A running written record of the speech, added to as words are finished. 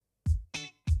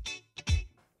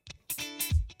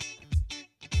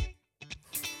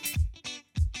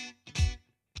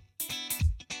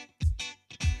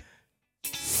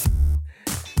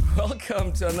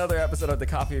Welcome to another episode of the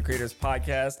Coffee Creators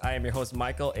Podcast. I am your host,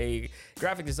 Michael, a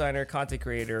graphic designer, content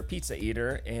creator, pizza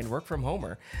eater, and work from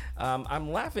homer.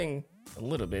 I'm laughing a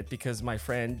little bit because my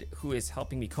friend who is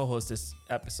helping me co-host this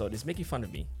episode is making fun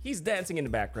of me. He's dancing in the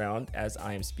background as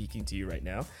I am speaking to you right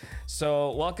now.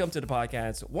 So welcome to the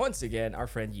podcast once again, our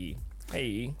friend Yi. Hey,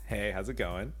 Yi. Hey, how's it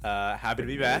going? Happy to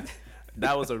be back.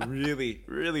 That was a really,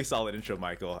 really solid intro,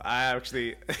 Michael. I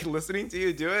actually, listening to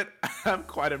you do it, I'm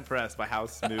quite impressed by how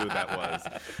smooth that was.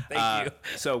 Thank you.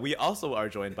 So we also are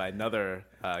joined by another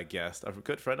guest, a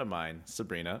good friend of mine,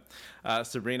 Sabrina.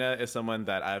 Sabrina is someone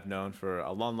that I've known for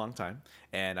a long, long time.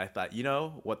 And I thought, you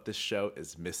know what this show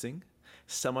is missing?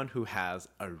 Someone who has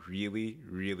a really,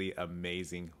 really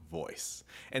amazing voice.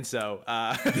 And so...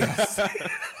 Yes.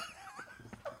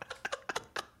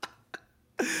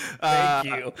 Thank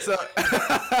you. So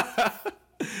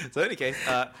in any case,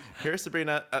 here's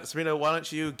Sabrina. Sabrina, why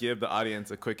don't you give the audience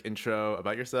a quick intro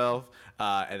about yourself,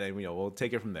 and then we'll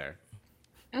take it from there.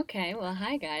 Okay, well,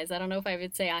 hi guys. I don't know if I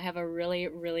would say I have a really,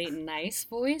 really nice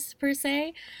voice per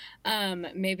se.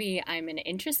 Maybe I'm an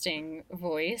interesting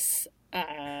voice.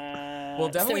 Well,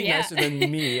 definitely yeah. nicer than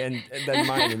me and than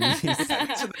mine at least.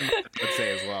 I would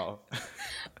say as well.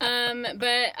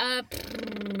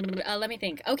 Let me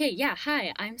think. Okay, yeah,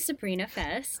 hi, I'm Sabrina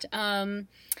Fest.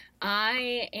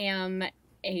 I am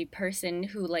a person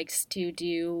who likes to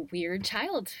do weird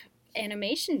child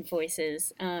animation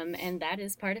voices, and that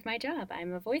is part of my job.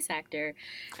 I'm a voice actor.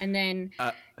 And then,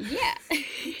 yeah,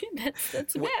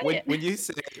 that's about it.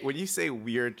 When you say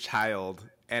weird child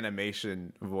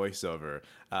animation voiceover,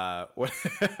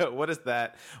 what does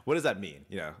that mean?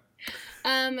 You know.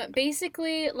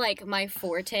 Basically, like my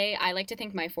forte, I like to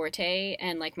think my forte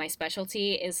and like my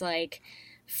specialty is like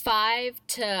 5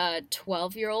 to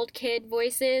 12-year-old kid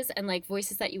voices and like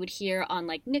voices that you would hear on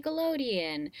like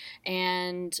Nickelodeon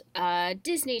and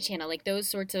Disney Channel, like those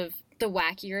sorts of the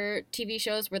wackier TV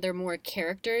shows where they're more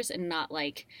characters and not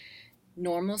like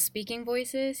normal speaking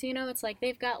voices, you know? It's like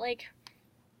they've got like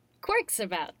quirks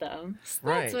about them. So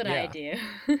that's what I do.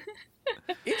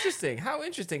 Interesting. How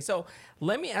interesting. So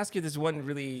let me ask you this one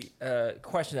really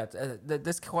question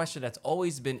this question that's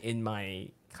always been in my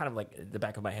kind of like the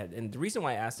back of my head. And the reason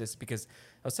why I asked this is because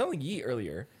I was telling Yi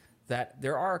earlier that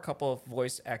there are a couple of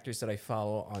voice actors that I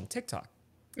follow on TikTok.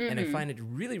 Mm-hmm. And I find it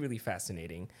really, really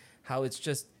fascinating how it's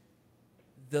just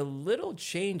the little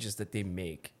changes that they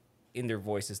make in their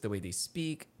voices, the way they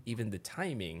speak, even the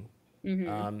timing,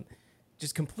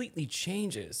 just completely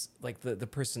changes like the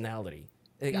personality.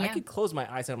 Like, I could close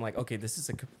my eyes and I'm like, okay, this is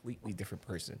a completely different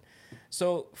person.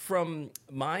 So from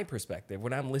my perspective,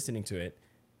 when I'm listening to it,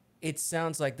 it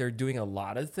sounds like they're doing a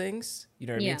lot of things, you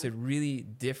know what I mean, to really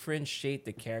differentiate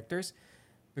the characters.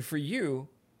 But for you,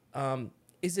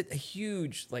 is it a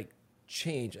huge like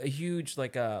change, a huge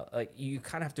like you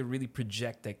kind of have to really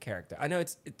project that character? I know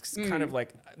it's kind of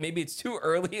like maybe it's too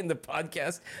early in the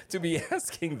podcast to be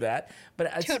asking that,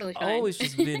 but it's totally always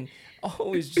just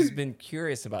been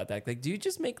curious about that. Like, do you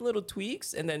just make little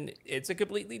tweaks and then it's a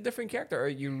completely different character, or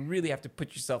you really have to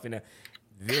put yourself in a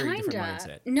very different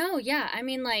mindset? No, yeah. I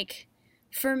mean, like,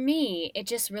 for me, it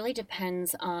just really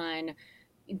depends on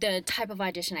the type of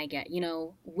audition I get, you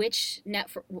know, which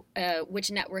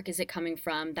network is it coming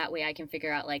from? That way I can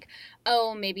figure out like,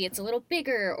 oh, maybe it's a little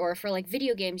bigger, or for like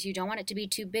video games, you don't want it to be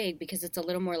too big because it's a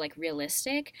little more like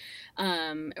realistic,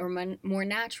 or more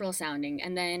natural sounding.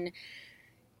 And then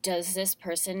does this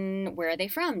person, where are they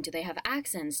from? Do they have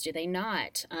accents? Do they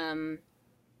not?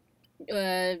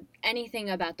 Anything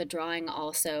about the drawing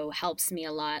also helps me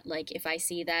a lot. Like if I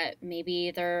see that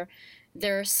maybe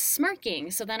they're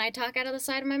smirking, so then I talk out of the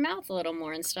side of my mouth a little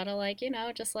more instead of like, you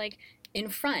know, just like in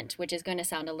front, which is going to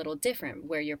sound a little different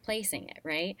where you're placing it,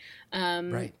 right?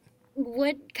 Right.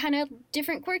 What kind of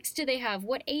different quirks do they have?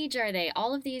 What age are they?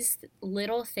 All of these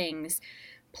little things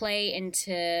play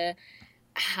into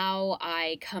how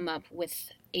I come up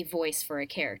with a voice for a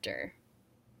character,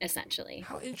 essentially.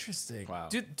 How interesting. Wow.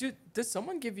 Does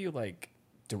someone give you like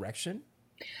direction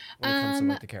when it comes to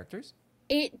like the characters?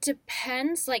 It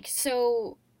depends. Like,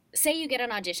 so say you get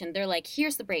an audition. They're like,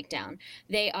 here's the breakdown.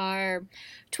 They are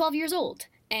 12 years old.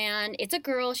 And it's a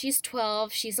girl. She's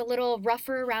 12. She's a little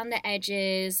rougher around the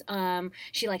edges.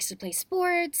 She likes to play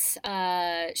sports.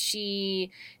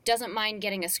 She doesn't mind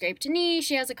getting a scraped knee.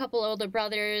 She has a couple older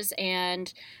brothers.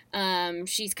 And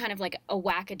she's kind of like a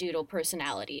wackadoodle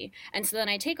personality. And so then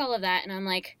I take all of that and I'm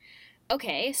like,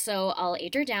 okay, so I'll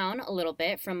age her down a little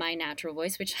bit from my natural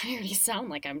voice, which I already sound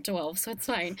like I'm 12, so it's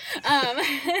fine.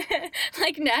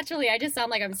 Like naturally, I just sound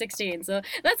like I'm 16, so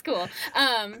that's cool.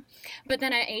 But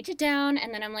then I age it down,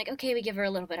 and then I'm like, okay, we give her a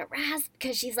little bit of rasp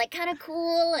because she's like kind of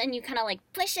cool, and you kind of like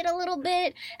push it a little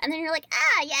bit, and then you're like,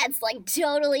 ah, yeah, it's like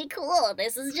totally cool.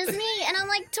 This is just me, and I'm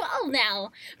like 12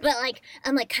 now, but like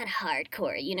I'm like kind of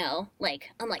hardcore, you know?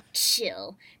 Like I'm like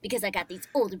chill because I got these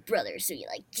older brothers, so you're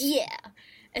like, yeah.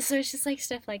 And so it's just like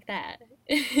stuff like that.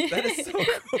 That is so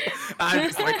cool. I'm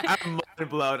just like, I'm mind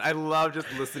blown. I love just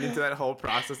listening to that whole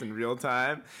process in real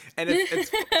time. And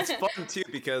it's fun too,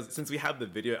 because since we have the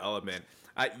video element,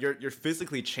 you're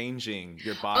physically changing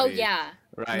your body. Oh yeah,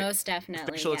 right? Most definitely.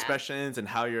 Facial yeah. expressions and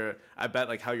how you're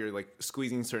like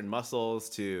squeezing certain muscles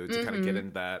to kind of get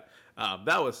in that.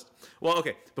 That was, well,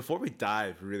 okay, before we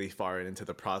dive really far into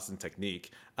the process and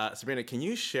technique, Sabrina, can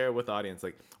you share with the audience,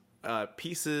 like,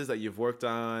 pieces that you've worked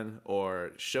on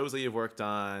or shows that you've worked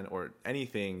on or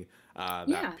anything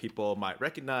that people might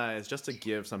recognize, just to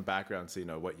give some background so you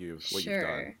know what you've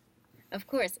done? Of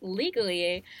course,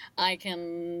 legally, I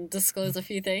can disclose a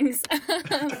few things.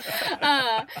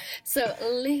 So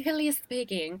legally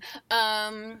speaking,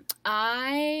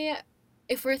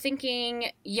 if we're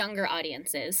thinking younger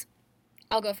audiences,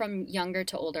 I'll go from younger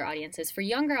to older audiences. For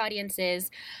younger audiences,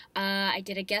 I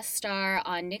did a guest star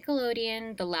on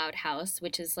Nickelodeon, The Loud House,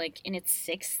 which is like in its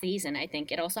 6th season, I think.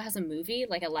 It also has a movie,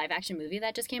 like a live action movie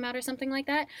that just came out or something like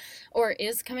that, or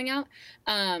is coming out.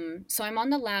 So I'm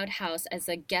on The Loud House as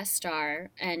a guest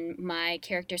star, and my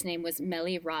character's name was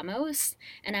Melly Ramos.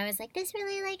 And I was like this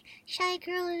really like shy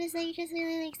girl who was like just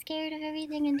really like scared of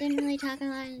everything and didn't really talk a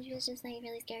lot, and she was just like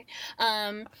really scared.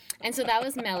 And so that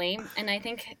was Melly, and I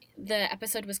think the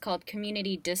episode was called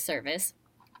Community Disservice.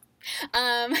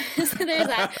 So there's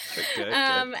that. Good.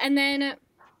 And then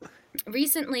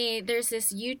recently there's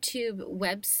this YouTube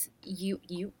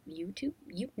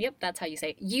yep, that's how you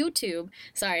say it. YouTube.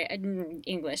 Sorry,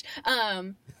 English.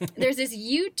 There's this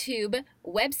YouTube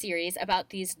web series about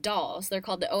these dolls. They're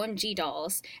called the OMG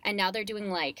dolls, and now they're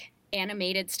doing like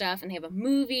animated stuff, and they have a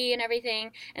movie and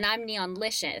everything, and I'm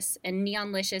Neonlicious, and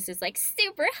Neonlicious is like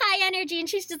super high energy, and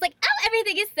she's just like, oh,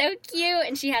 everything is so cute,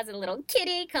 and she has a little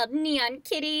kitty called Neon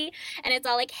Kitty, and it's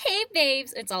all like, hey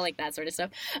babes, it's all like that sort of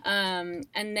stuff. And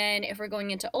then if we're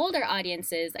going into older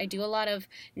audiences, I do a lot of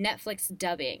Netflix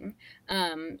dubbing.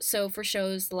 So for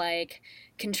shows like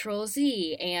Control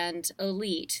Z and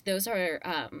Elite, those are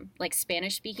like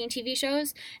Spanish speaking TV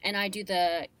shows, and I do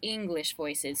the English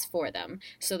voices for them,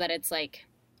 so that it's like,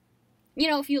 you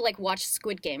know, if you like watch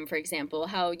Squid Game, for example,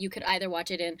 how you could either watch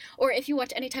it in, or if you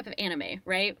watch any type of anime,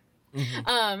 right?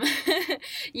 Mm-hmm.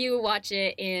 You watch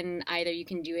it in either, you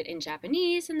can do it in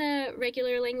Japanese in the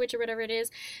regular language or whatever it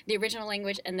is, the original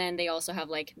language, and then they also have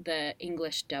like the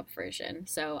English dub version.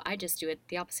 So I just do it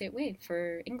the opposite way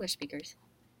for English speakers.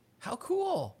 How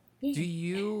cool. Yeah. Do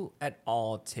you at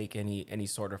all take any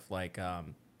sort of like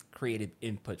creative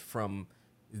input from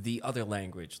the other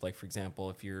language? Like, for example,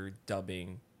 if you're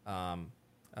dubbing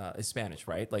Spanish,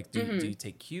 right? Like, do you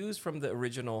take cues from the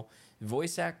original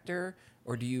voice actor,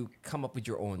 or do you come up with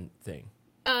your own thing?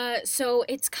 So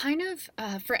it's kind of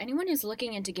for anyone who's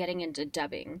looking into getting into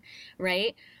dubbing,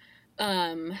 right?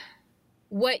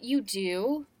 What you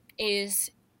do is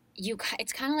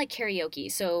it's kind of like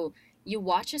karaoke. So you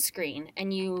watch a screen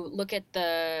and you look at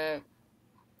the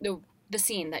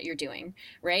scene that you're doing,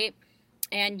 right?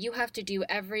 And you have to do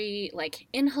every like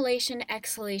inhalation,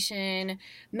 exhalation,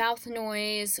 mouth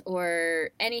noise, or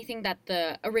anything that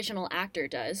the original actor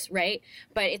does, right?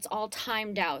 But it's all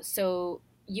timed out. So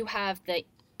you have the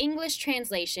English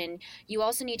translation. You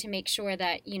also need to make sure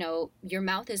that, you know, your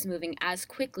mouth is moving as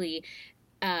quickly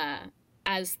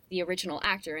as the original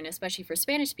actor, and especially for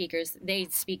Spanish speakers, they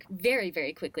speak very,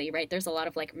 very quickly, right? There's a lot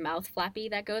of like mouth flappy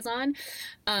that goes on.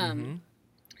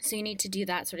 So you need to do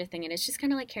that sort of thing, and it's just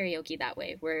kind of like karaoke that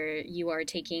way, where you are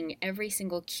taking every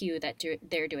single cue that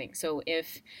they're doing. So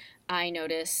if I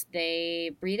notice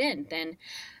they breathe in, then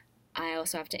I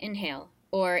also have to inhale.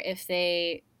 Or if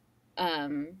they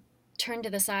turn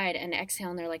to the side and exhale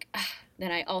and they're like, ah,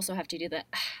 then I also have to do the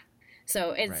ah.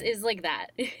 So it's like that.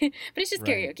 But it's just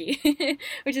karaoke,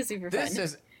 which is super fun.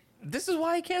 This is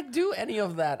why I can't do any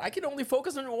of that. I can only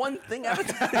focus on one thing at a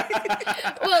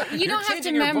time. Well, you don't have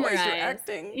to memorize. Voice, you're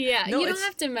acting. Yeah, no, you don't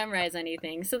have to memorize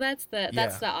anything. So that's the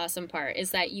awesome part, is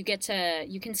that you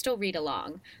can still read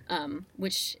along,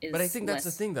 which is. But I think that's the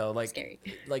thing, though. Like, scary.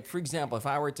 Like, for example, if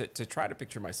I were to try to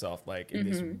picture myself like in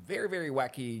this very, very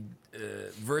wacky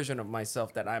version of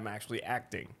myself that I'm actually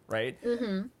acting, right?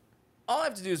 Mm-hmm. all I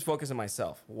have to do is focus on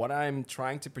myself, what I'm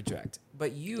trying to project.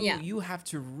 But you have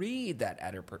to read that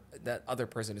other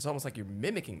person. It's almost like you're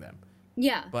mimicking them.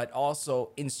 Yeah. But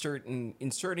also inserting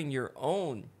your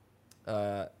own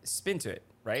spin to it,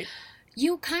 right?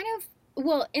 You kind of,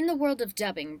 well, in the world of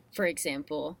dubbing, for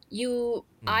example,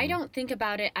 I don't think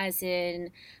about it as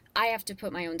in I have to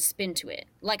put my own spin to it.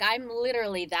 Like, I'm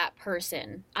literally that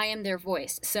person. I am their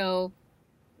voice. So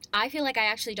I feel like I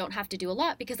actually don't have to do a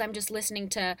lot because I'm just listening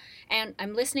to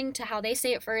how they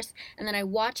say it first, and then I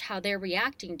watch how they're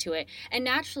reacting to it. And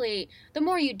naturally, the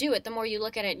more you do it, the more you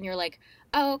look at it and you're like,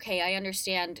 oh, okay, I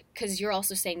understand, because you're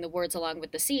also saying the words along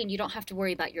with the scene. You don't have to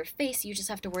worry about your face, you just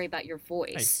have to worry about your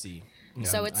voice. I see. Yeah.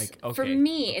 So it's, for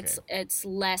me, it's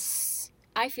less,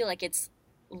 I feel like it's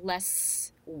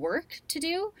less work to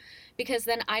do, because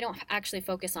then I don't actually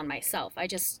focus on myself. I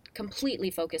just completely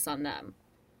focus on them.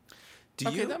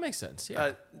 That makes sense.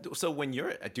 Yeah. So when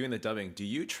you're doing the dubbing, do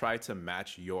you try to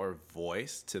match your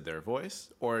voice to their voice,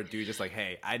 or do you just like,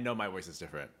 hey, I know my voice is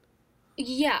different?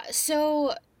 Yeah.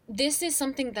 So this is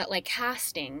something that like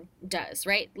casting does,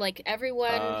 right? Like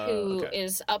everyone who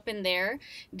is up in there,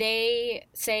 they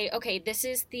say, okay, this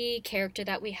is the character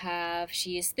that we have.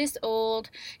 She's this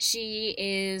old. She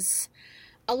is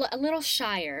a little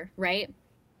shyer, right?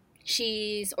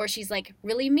 She's like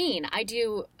really mean. I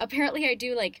do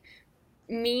like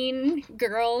mean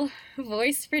girl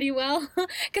voice pretty well,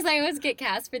 because I always get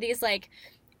cast for these like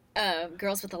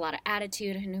girls with a lot of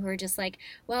attitude and who are just like,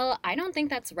 well, I don't think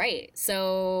that's right,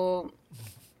 so,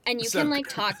 and you can like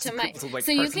talk to my like,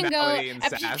 so you can go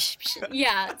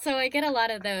yeah, so I get a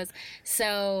lot of those.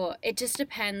 So it just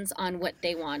depends on what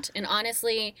they want, and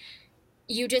honestly,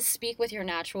 you just speak with your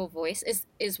natural voice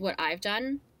is what I've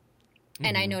done,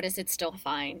 and I notice it's still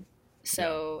fine.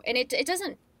 So and it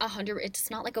doesn't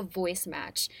it's not like a voice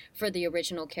match for the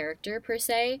original character per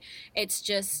se. It's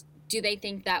just, do they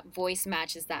think that voice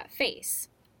matches that face?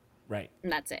 Right.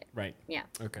 And that's it. Right. Yeah.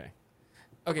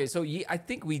 Okay, so I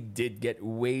think we did get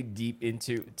too deep into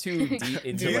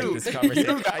like this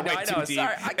conversation. I know.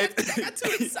 Sorry, I got too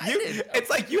excited.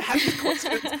 It's like you have these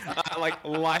questions like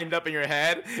lined up in your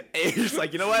head, and you're just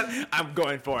like, you know what? I'm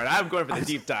going for it. I'm going for the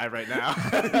deep dive right now.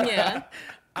 Yeah.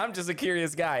 I'm just a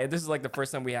curious guy, and this is like the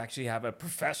first time we actually have a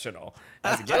professional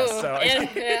as a guest.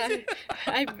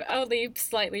 I'm only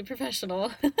slightly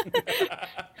professional.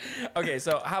 Okay,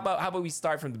 so how about we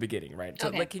start from the beginning, right? So,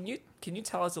 okay. like, can you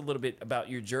tell us a little bit about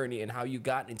your journey and how you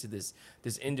got into this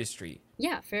industry?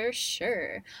 Yeah, for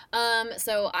sure.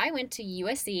 So I went to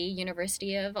USC,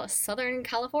 University of Southern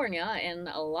California in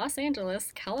Los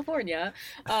Angeles, California.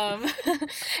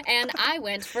 And I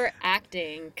went for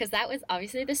acting because that was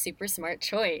obviously the super smart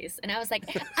choice. And I was like,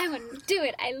 I want to do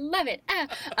it. I love it.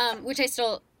 Which I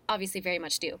still obviously very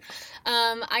much do.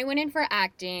 I went in for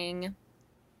acting.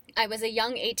 I was a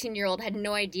young 18-year-old, had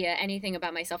no idea anything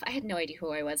about myself. I had no idea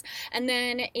who I was. And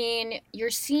then in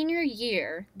your senior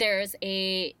year,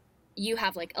 you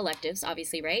have like electives,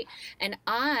 obviously, right? And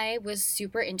I was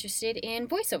super interested in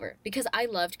voiceover because I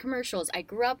loved commercials. I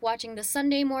grew up watching the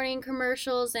Sunday morning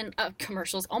commercials and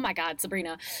commercials. Oh my God,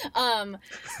 Sabrina.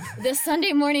 The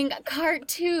Sunday morning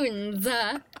cartoons.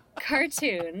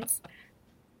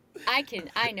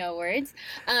 I know words.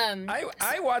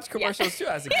 I watch commercials too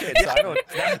as a kid, so I don't.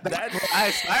 I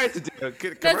aspired to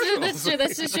do commercials.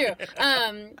 That's just true.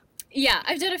 Yeah,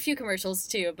 I've done a few commercials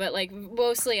too, but like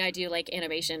mostly I do like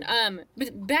animation.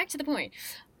 But back to the point.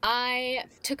 I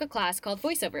took a class called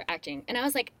voiceover acting, and I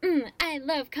was like, I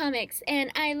love comics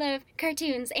and I love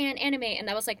cartoons and anime, and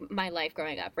that was like my life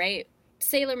growing up, right?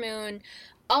 Sailor Moon,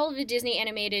 all of the Disney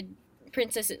animated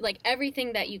princesses, like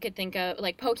everything that you could think of,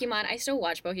 like Pokemon. I still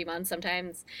watch Pokemon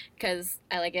sometimes because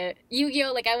I like it.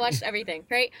 Yu-Gi-Oh, like I watched everything,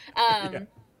 right? Yeah.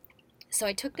 So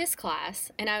I took this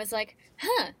class, and I was like,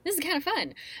 this is kind of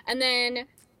fun. And then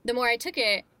the more I took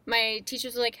it, my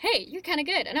teachers were like, hey, you're kind of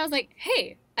good. And I was like,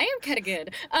 hey, I am kind of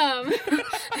good. I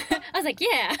was like,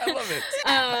 yeah. I love it.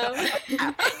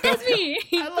 That's me.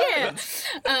 I love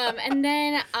it. And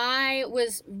then I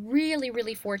was really,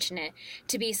 really fortunate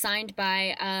to be signed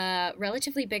by a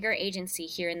relatively bigger agency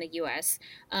here in the U.S.,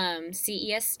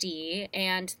 CESD,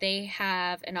 and they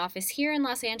have an office here in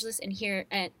Los Angeles and here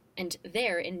and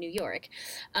there in New York.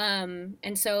 And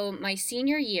so my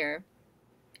senior year,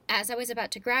 as I was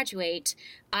about to graduate,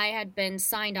 I had been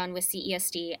signed on with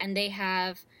CESD, and they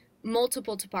have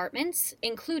multiple departments,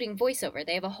 including voiceover.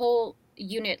 They have a whole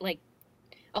unit, like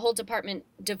a whole department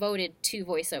devoted to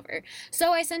voiceover.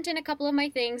 So I sent in a couple of my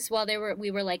things while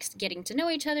we were like getting to know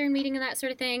each other and meeting and that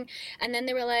sort of thing. And then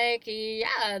they were like,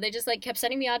 yeah, they just like kept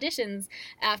sending me auditions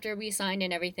after we signed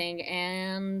and everything.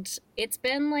 And it's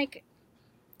been like,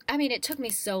 I mean, it took me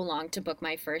so long to book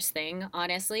my first thing,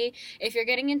 honestly. If you're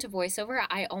getting into voiceover,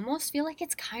 I almost feel like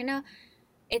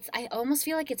I almost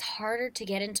feel like it's harder to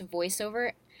get into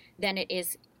voiceover than it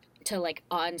is to like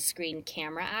on-screen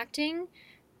camera acting.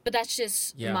 But that's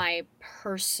just my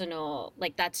personal,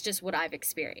 like, that's just what I've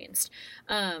experienced.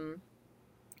 But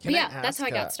yeah, that's how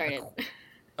I got started.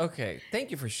 Okay,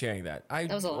 thank you for sharing that. I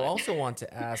That was a lot. also want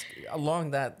to ask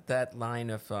along that line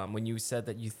of when you said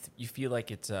that you feel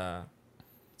like it's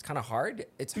kind of hard.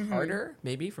 It's harder,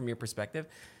 maybe from your perspective.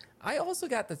 I also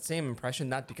got the same impression,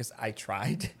 not because I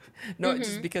tried, no,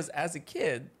 just because as a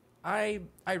kid, I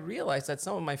realized that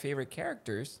some of my favorite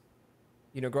characters,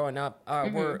 growing up,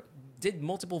 did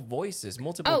multiple voices,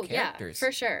 multiple characters. Yeah,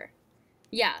 for sure.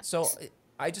 Yeah. So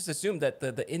I just assumed that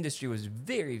the industry was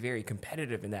very, very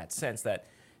competitive in that sense, that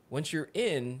once you're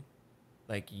in,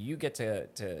 like, you get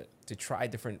to try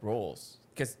different roles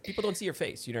because people don't see your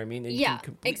face. You know what I mean? And you can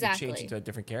completely change into a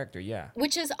different character. Yeah.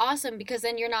 Which is awesome because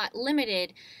then you're not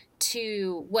limited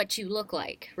to what you look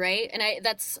like, right? And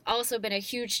that's also been a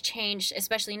huge change,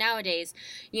 especially nowadays.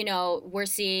 We're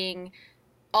seeing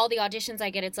all the auditions I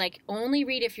get. It's like, only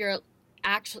read if you're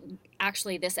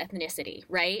actually this ethnicity,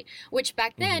 right? Which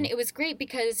back then it was great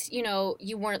because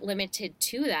you weren't limited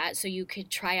to that, so you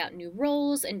could try out new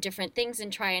roles and different things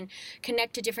and try and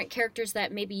connect to different characters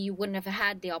that maybe you wouldn't have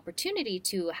had the opportunity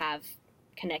to have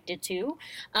connected to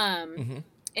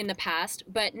in the past.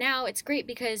 But now it's great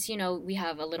because we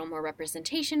have a little more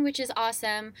representation, which is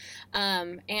awesome.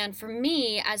 And for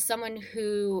me, as someone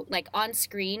who, like, on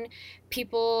screen,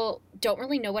 people don't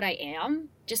really know what I am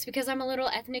just because I'm a little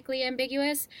ethnically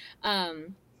ambiguous.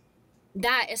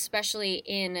 That, especially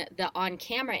in the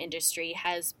on-camera industry,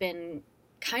 has been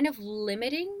kind of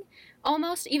limiting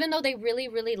almost. Even though they really,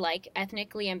 really like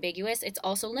ethnically ambiguous, it's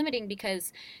also limiting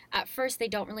because at first they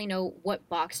don't really know what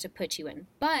box to put you in.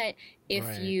 But if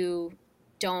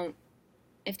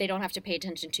if they don't have to pay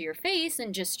attention to your face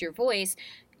and just your voice,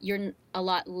 you're a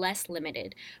lot less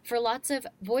limited. For lots of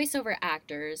voiceover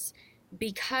actors,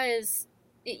 because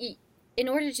in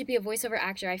order to be a voiceover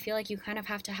actor, I feel like you kind of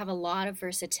have to have a lot of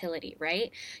versatility,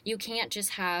 right? You can't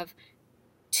just have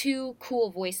 2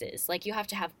 cool voices. Like, you have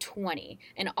to have 20,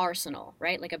 an arsenal,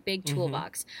 right? Like a big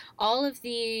toolbox. All of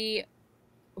the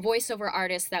voiceover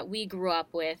artists that we grew up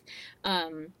with,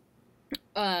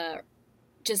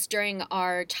 just during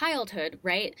our childhood,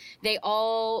 right? They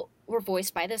all were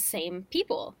voiced by the same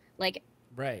people. Like,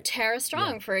 Tara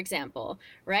Strong, for example,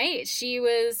 right? She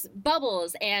was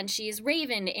Bubbles, and she's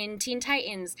Raven in Teen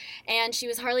Titans, and she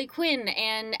was Harley Quinn,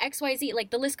 and XYZ. Like,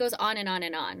 the list goes on and on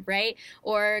and on, right?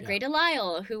 Or Grey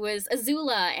Delisle, who was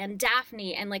Azula and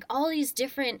Daphne, and, like, all these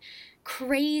different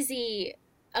crazy,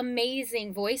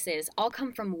 amazing voices all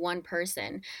come from one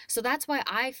person. So that's why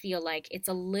I feel like it's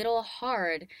a little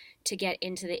hard to get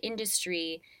into the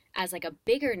industry as, like, a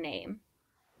bigger name,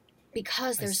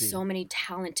 because there's so many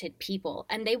talented people,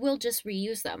 and they will just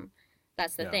reuse them.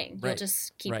 That's the thing. You'll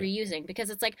just keep reusing because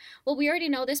it's like, well, we already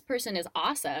know this person is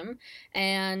awesome,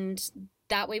 and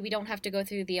that way we don't have to go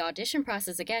through the audition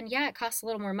process again. Yeah, it costs a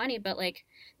little more money, but, like,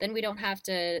 then we don't have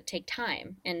to take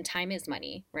time, and time is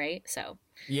money, right? So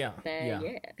yeah.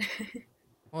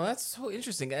 Well, that's so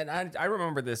interesting, and I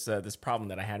remember this problem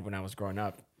that I had when I was growing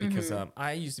up because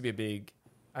I used to be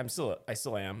I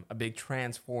still am a big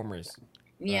Transformers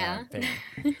fan.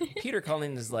 Peter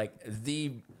Cullen is like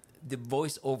the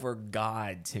voiceover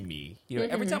god to me.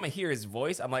 Every time I hear his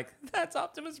voice, I'm like, that's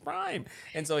Optimus Prime.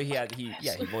 And so he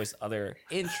voiced other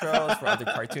intros for other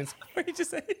cartoons. What did you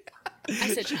say?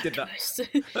 I said she did Optimus.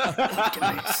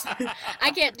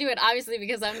 I can't do it, obviously,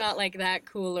 because I'm not, like, that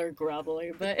cool or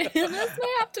grovelly, but that's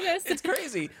my Optimus. It's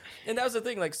crazy. And that was the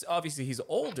thing, like, obviously he's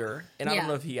older, and I don't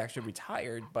know if he actually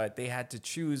retired, but they had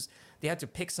to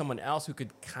pick someone else who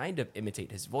could kind of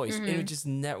imitate his voice, and it just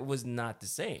was not the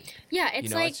same. Yeah,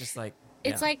 it's like, it's just like,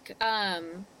 it's like,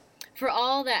 for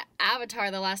all the Avatar: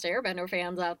 The Last Airbender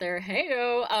fans out there,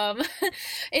 hey-o,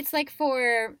 it's like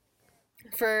for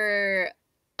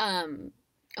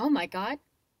oh my god,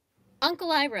 Uncle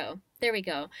Iroh. There we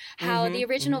go. How the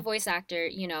original voice actor,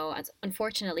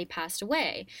 unfortunately passed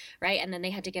away, right? And then they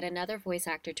had to get another voice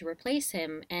actor to replace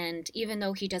him. And even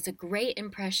though he does a great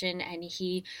impression and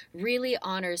he really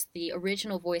honors the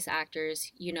original voice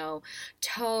actors,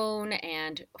 tone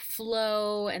and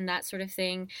flow and that sort of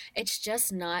thing, it's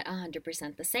just not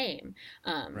 100% the same.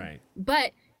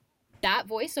 But that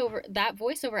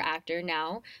voiceover actor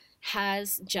now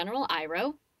has General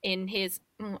Iroh in his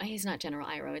he's not General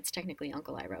Iroh, it's technically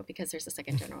Uncle Iroh because there's a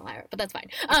second General Iroh, but that's fine.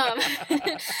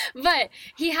 But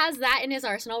he has that in his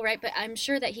arsenal, right? But I'm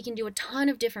sure that he can do a ton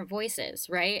of different voices,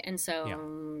 right? And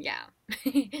so yeah.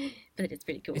 But it's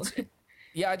pretty cool.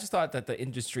 Yeah, I just thought that the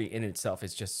industry in itself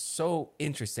is just so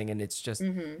interesting, and it's just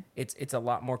it's a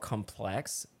lot more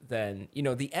complex than, you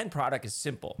know, the end product is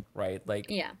simple, right? Like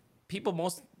Yeah. people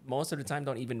most of the time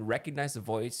don't even recognize the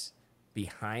voice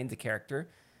behind the character.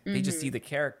 They just see the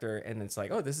character and it's like,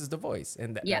 oh, this is the voice,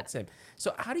 and that's him.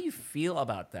 So how do you feel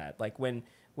about that? Like when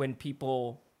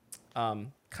people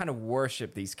kind of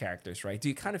worship these characters, right? Do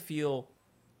you kind of feel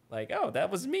like, oh, that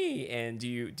was me? And do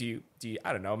you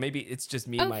I don't know, maybe it's just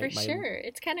me. Oh, my sure.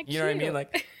 It's kind of cute. You know what I mean?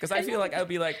 Like, because I feel like I would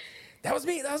be like, that was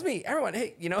me. Everyone,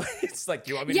 hey, you know, it's like,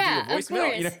 do you want me to do a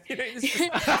voicemail? You know, it's just, do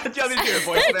you want me to do a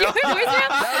voicemail?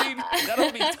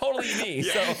 that'll be totally me.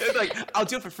 So It's like, I'll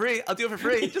do it for free.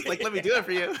 Just like, let me do it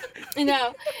for you.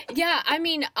 No. Yeah, I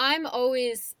mean, I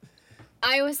always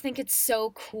think it's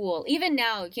so cool. Even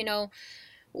now, you know,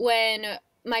 when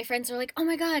my friends are like, oh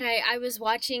my god, I was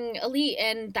watching Elite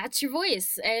and that's your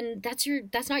voice and that's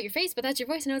not your face, but that's your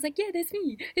voice. And I was like, yeah, that's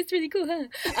me. It's really cool, huh?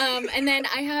 And then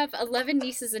I have 11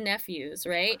 nieces and nephews,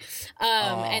 right?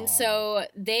 And so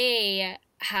they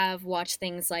have watched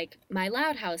things like my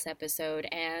Loud House episode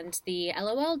and the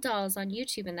LOL dolls on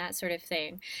YouTube and that sort of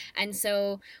thing. And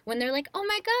so when they're like, oh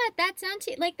my god, that's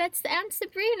Aunt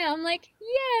Sabrina, I'm like,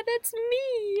 yeah, that's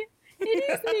me. It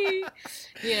is me.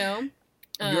 You know?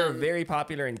 you're very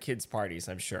popular in kids' parties,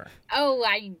 I'm sure. Oh,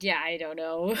 I don't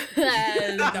know. Who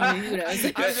knows?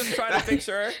 I was just trying to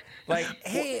picture, like,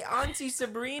 hey, Auntie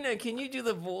Sabrina, can you do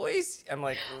the voice? I'm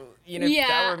like, you know, if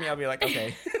that were me, I'll be like,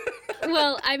 okay.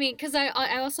 Well, I mean, because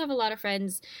I also have a lot of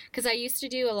friends, because I used to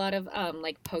do a lot of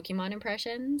like Pokemon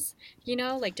impressions, you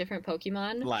know, like different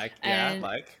Pokemon. Like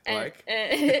like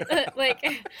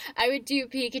I would do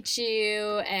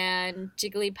Pikachu and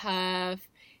Jigglypuff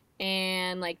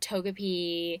and like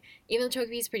Togepi, even though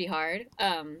Togepi is pretty hard.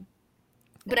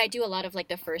 But I do a lot of like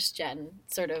the first gen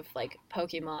sort of like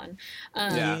Pokemon.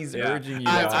 He's urging you.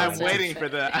 I'm waiting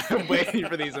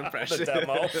for these impressions. The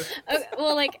demo. Okay,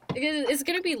 well, like it's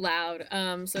gonna be loud.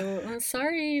 So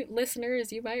sorry,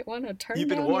 listeners, you might want to turn You've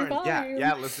been down warned. the volume.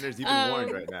 Yeah, listeners, you've been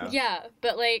warned right now. Yeah,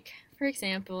 but like for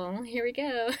example, here we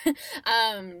go.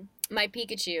 My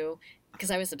Pikachu. Because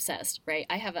I was obsessed, right?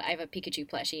 I have a Pikachu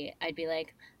plushie. I'd be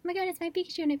like, oh my god, it's my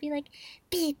Pikachu, and I'd be like,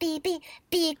 Pikachu,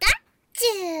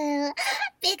 Pika,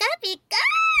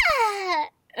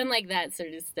 and like that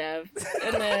sort of stuff.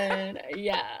 And then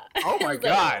Oh my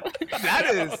god, that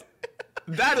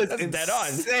is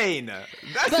insane.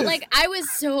 But like I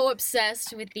was so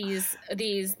obsessed with these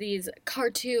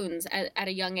cartoons at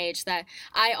a young age that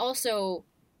I also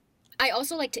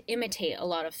like to imitate a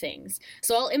lot of things.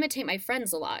 So I'll imitate my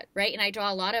friends a lot, right? And I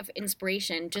draw a lot of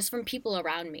inspiration just from people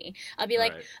around me. I'll be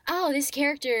like, oh, this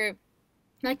character,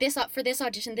 like this for this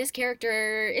audition, this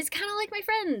character is kind of like my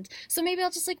friend. So maybe I'll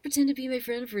just like pretend to be my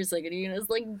friend for a second. You know, it's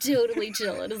like totally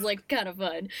chill. It is like kind of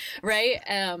fun, right?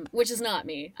 Which is not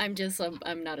me. I'm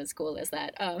not as cool as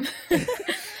that.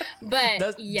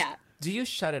 But yeah. Do you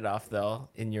shut it off though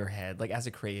in your head, like as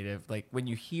a creative, like when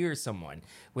you hear someone,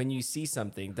 when you see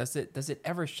something, does it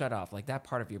ever shut off, like that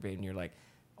part of your brain? You're like,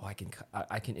 oh, I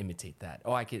can imitate that.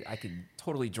 Oh, I can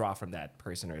totally draw from that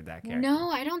person or that character. No,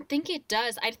 I don't think it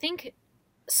does. I think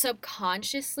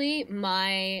subconsciously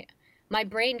my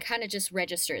brain kind of just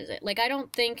registers it. Like I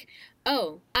don't think,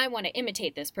 oh, I want to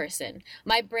imitate this person.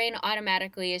 My brain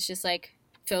automatically is just like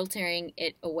filtering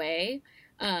it away.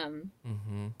 And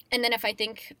then if I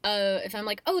think, if I'm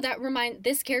like, oh,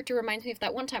 this character reminds me of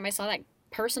that one time I saw that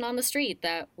person on the street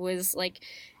that was like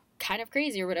kind of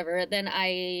crazy or whatever, then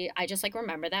I just like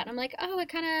remember that and I'm like, oh, it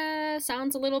kind of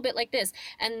sounds a little bit like this.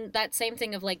 And that same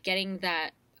thing of like getting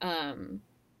that,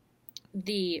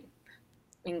 the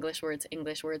English words,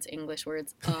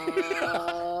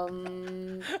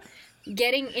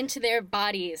 getting into their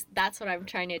bodies. That's what I'm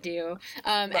trying to do.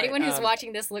 Anyone who's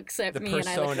watching this looks at me and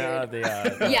I look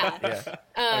weird. Yeah.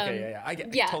 Okay, I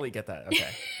totally get that. Okay.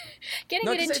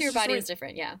 Getting it into your body is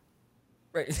different, yeah.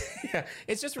 Right. Yeah.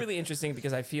 It's just really interesting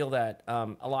because I feel that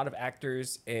a lot of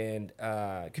actors and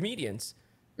comedians,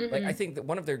 like I think that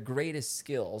one of their greatest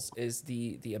skills is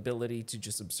the ability to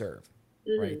just observe,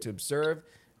 right? To observe,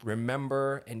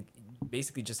 remember, and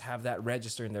basically just have that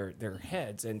register in their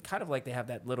heads, and kind of like they have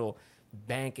that little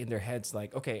bank in their heads,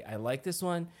 like, okay, I like this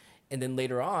one, and then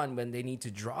later on when they need to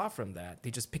draw from that,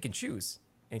 they just pick and choose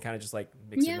and kind of just like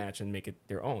mix and match and make it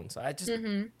their own. So I just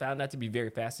found that to be very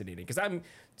fascinating because I'm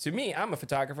a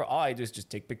photographer. All I do is just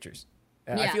take pictures,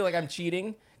 and I feel like I'm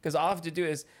cheating because all I have to do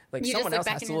is like You just someone look else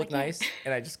back has and to you're look like, yeah. nice,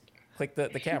 and I just click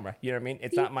the camera. You know what I mean?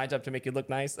 It's not my job to make you look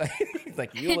nice. It's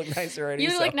like you look nice already.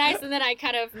 You so. look nice, and then I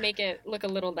kind of make it look a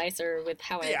little nicer with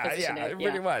how I position it.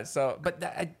 Pretty much. So, but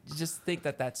I just think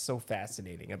that that's so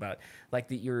fascinating about like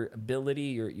your ability,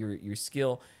 your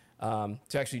skill to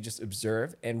actually just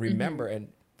observe and remember and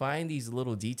find these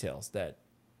little details that,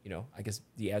 you know, I guess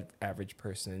the average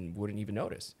person wouldn't even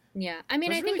notice. Yeah, I mean,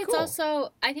 So I it's think really it's cool.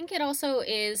 also, I think it also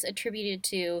is attributed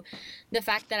to the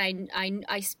fact that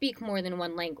I speak more than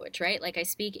one language, right? Like I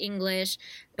speak English,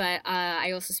 but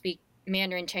I also speak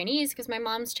Mandarin Chinese because my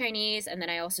mom's Chinese, and then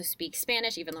I also speak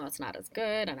Spanish, even though it's not as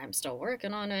good, and I'm still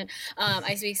working on it.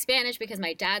 I speak Spanish because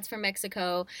my dad's from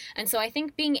Mexico, and so I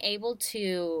think being able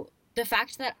to the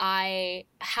fact that I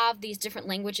have these different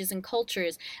languages and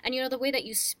cultures, and you know the way that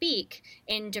you speak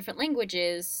in different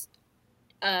languages,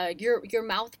 your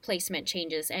mouth placement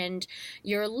changes and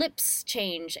your lips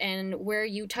change and where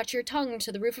you touch your tongue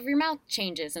to the roof of your mouth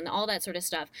changes and all that sort of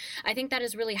stuff. I think that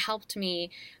has really helped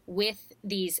me with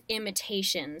these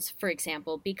imitations, for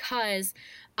example, because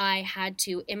I had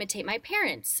to imitate my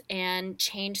parents and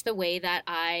change the way that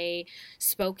I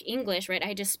spoke English, right? I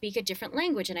had to speak a different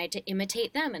language and I had to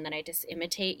imitate them, and then I had to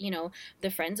imitate, you know,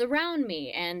 the friends around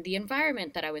me and the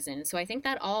environment that I was in. So I think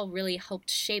that all really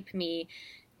helped shape me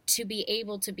to be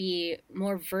able to be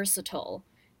more versatile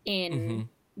in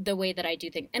the way that I do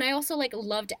things. And I also like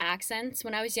loved accents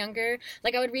when I was younger.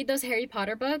 Like I would read those Harry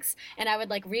Potter books and I would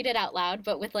like read it out loud,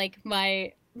 but with like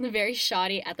my very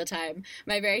shoddy at the time,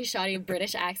 my very shoddy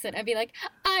British accent. I'd be like,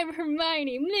 I'm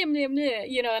Hermione, blah, blah, blah,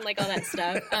 you know, and like all that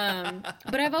stuff.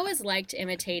 But I've always liked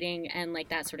imitating and like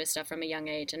that sort of stuff from a young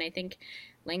age. And I think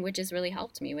language has really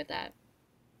helped me with that.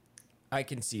 I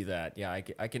can see that. Yeah,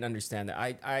 I can understand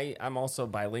that. I'm also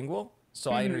bilingual,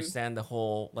 so I understand the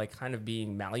whole like kind of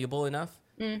being malleable enough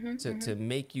to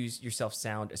make yourself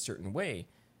sound a certain way.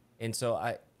 And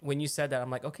so when you said that, I'm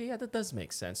like, okay, yeah, that does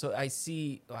make sense. So I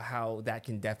see how that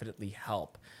can definitely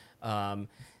help.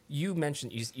 You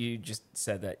mentioned you just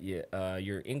said that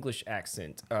your English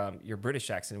accent, your British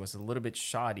accent was a little bit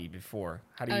shoddy before.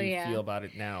 How do you feel about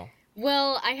it now?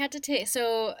 Well, I had to take,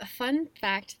 so a fun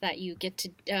fact that you get to,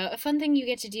 a fun thing you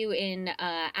get to do in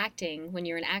acting when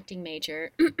you're an acting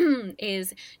major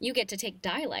is you get to take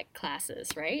dialect classes,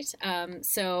 right?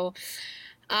 So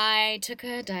I took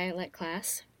a dialect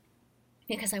class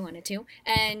because I wanted to.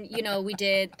 And, you know, we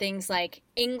did things like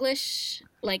English,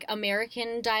 like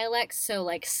American dialects, so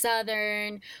like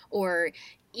Southern or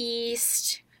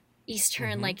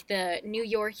Eastern, like the New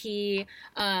Yorkie,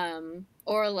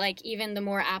 or like even the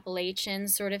more Appalachian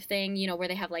sort of thing, you know, where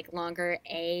they have like longer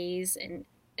A's and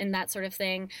that sort of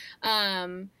thing.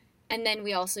 And then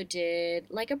we also did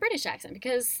like a British accent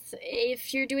because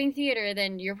if you're doing theater,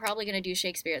 then you're probably going to do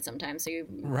Shakespeare at some time. So you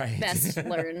best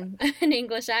learn an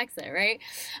English accent, right?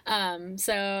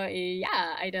 So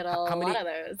yeah, I did a lot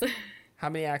of those. How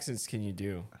many accents can you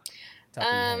do?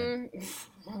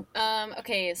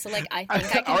 Okay, so like I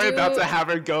think I can Are we do... about to have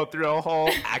her go through a whole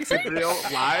accent reel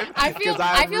live? I feel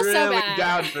really so bad.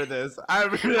 down for this.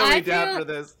 I'm really down for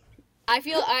this.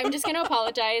 I'm just gonna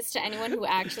apologize to anyone who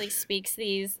actually speaks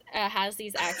these, has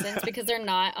these accents because they're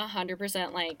not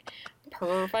 100% like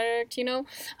perfect, you know.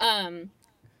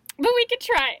 But we could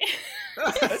try.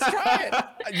 Let's try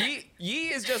it. Yi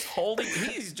is just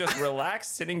he's just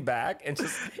relaxed, sitting back and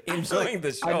just enjoying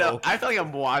the show. I know. I feel like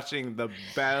I'm watching the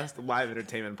best live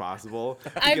entertainment possible.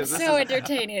 I'm so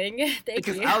entertaining. Thank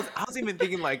you. I was even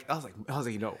thinking I was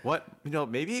like, you know what? You know,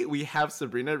 maybe we have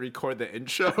Sabrina record the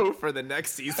intro for the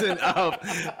next season of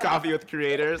Coffee with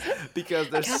Creators because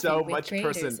there's so much yeah,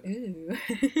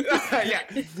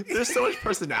 there's so much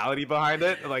personality behind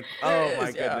it. Like, oh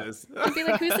my goodness. I'd be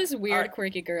like, who's this weird,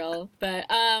 quirky girl? But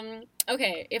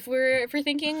okay, if we're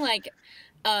thinking like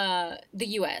the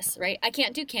US, right? I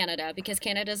can't do Canada because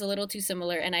Canada's a little too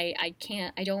similar, and I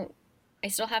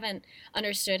still haven't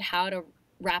understood how to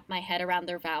wrap my head around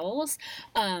their vowels,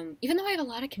 even though I have a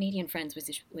lot of Canadian friends, which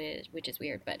is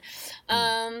weird. But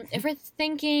if we're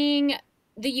thinking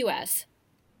the US,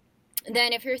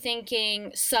 then if you're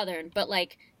thinking Southern, but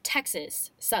like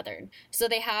Texas Southern, so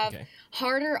they have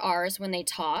harder R's when they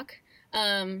talk.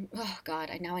 Oh God,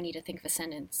 now I need to think of a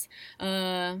sentence.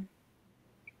 Now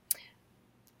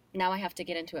I have to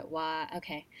get into it. Why?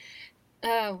 Okay.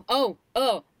 Oh,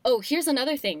 here's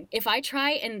another thing. If I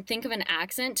try and think of an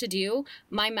accent to do,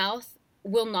 my mouth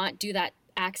will not do that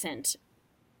accent.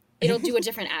 It'll do a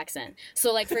different accent.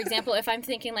 So like, for example, if I'm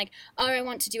thinking like, oh, I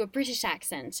want to do a British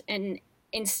accent, and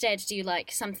instead do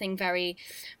like something very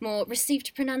more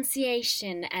received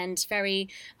pronunciation and very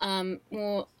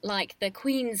more like the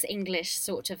Queen's English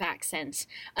sort of accent.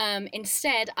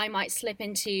 Instead, I might slip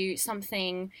into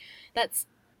something that's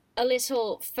a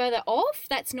little further off,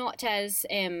 that's not as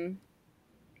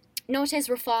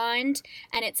refined,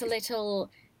 and it's a little,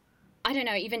 I don't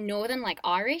know, even northern, like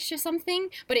Irish or something,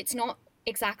 but it's not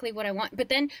exactly what I want. But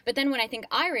then when I think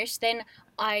Irish, then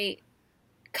I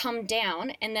come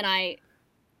down and then I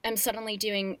am suddenly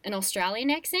doing an Australian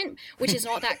accent, which is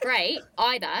not that great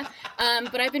either.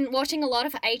 But I've been watching a lot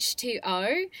of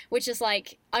H2O, which is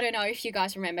like, I don't know if you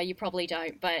guys remember, you probably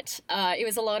don't, but it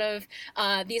was a lot of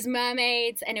these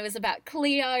mermaids, and it was about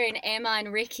Cleo and Emma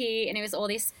and Ricky, and it was all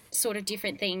these sort of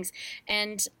different things.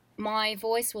 And my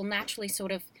voice will naturally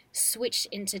sort of switch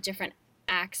into different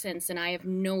accents, and I have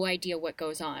no idea what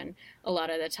goes on a lot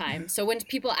of the time. So when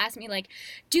people ask me like,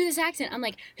 do this accent, I'm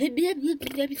like, and I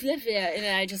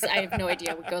have no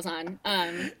idea what goes on.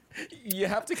 You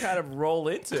have to kind of roll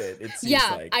into it. It seems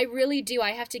yeah, like. I really do.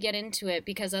 I have to get into it,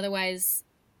 because otherwise,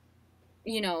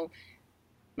 you know,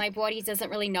 my body doesn't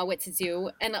really know what to do.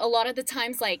 And a lot of the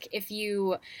times, like,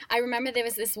 I remember there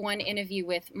was this one interview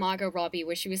with Margot Robbie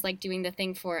where she was like doing the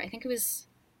thing for, I think it was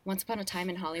Once Upon a Time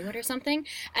in Hollywood or something,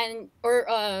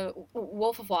 or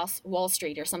Wolf of Wall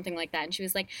Street or something like that. And she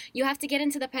was like, you have to get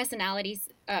into the personalities.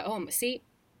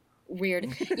 Weird.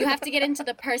 You have to get into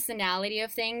the personality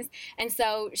of things. And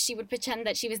so she would pretend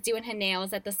that she was doing her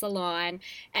nails at the salon.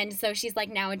 And so she's like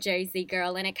now a Jersey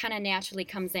girl, and it kind of naturally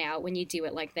comes out when you do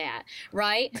it like that.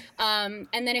 Right. And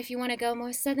then if you want to go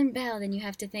more Southern Belle, then you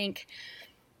have to think,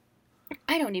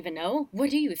 I don't even know. What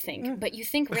do you think? But you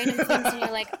think random things and you're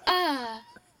like,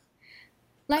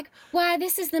 like, why,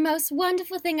 this is the most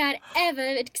wonderful thing I'd ever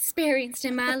experienced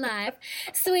in my life.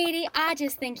 Sweetie, I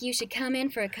just think you should come in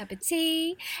for a cup of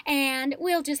tea, and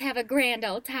we'll just have a grand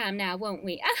old time now, won't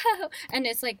we? Oh. And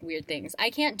it's like weird things. I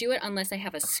can't do it unless I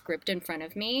have a script in front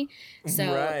of me. So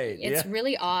it's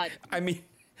really odd. I mean,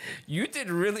 you did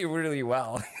really, really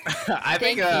well. I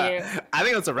think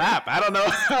it's a wrap. I don't know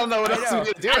what else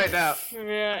we can do right now.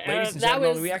 Ladies and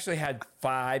gentlemen, we actually had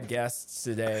 5 guests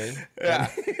today.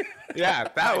 Yeah,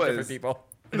 that was people.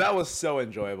 That was so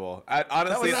enjoyable.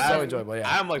 Honestly, that was so enjoyable.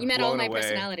 Yeah, I'm like you met all my away.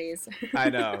 Personalities. I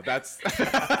know that's.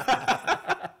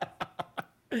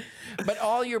 But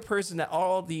all your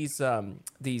all these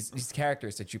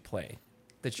characters that you play,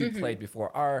 that you played before,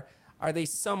 are they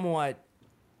somewhat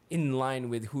in line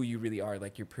with who you really are,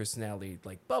 like your personality,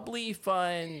 like bubbly,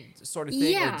 fun sort of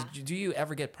thing? Yeah. Or do you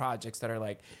ever get projects that are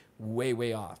like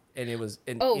way off, and it was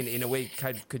in a way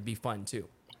could be fun too?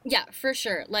 Yeah, for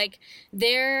sure. Like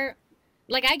I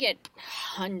get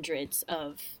hundreds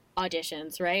of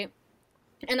auditions, right?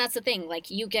 And that's the thing. Like,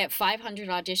 you get 500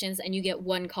 auditions and you get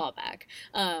 1 callback.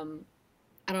 I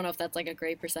don't know if that's like a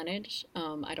great percentage.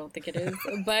 I don't think it is,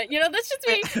 but that's just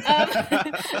me.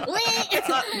 It's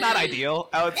not ideal,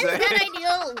 I would say. It's not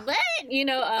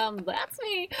ideal, but that's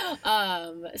me.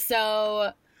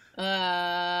 So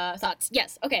thoughts.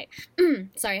 Yes. Okay.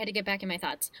 Sorry, I had to get back in my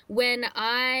thoughts. When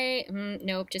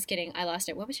nope, just kidding. I lost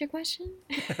it. What was your question?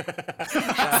 Sorry.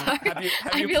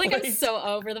 I feel like I'm so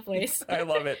over the place. I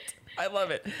love it.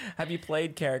 Have you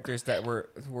played characters that were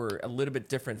a little bit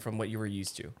different from what you were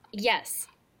used to? Yes.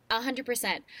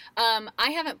 100%.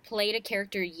 I haven't played a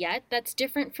character yet that's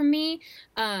different from me.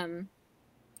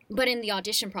 But in the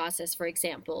audition process, for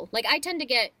example, like, I tend to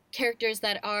get characters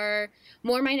that are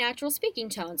more my natural speaking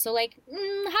tone. So like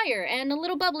higher and a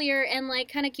little bubblier and like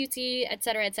kind of cutesy, et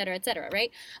cetera, right?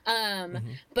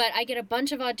 But I get a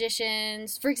bunch of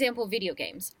auditions, for example, video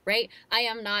games, right? I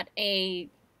am not a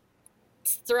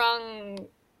strong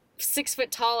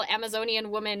 6-foot-tall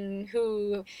Amazonian woman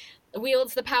who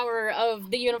wields the power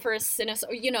of the universe in that's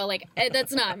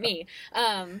not me.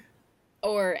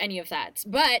 Or any of that.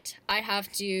 But I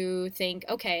have to think,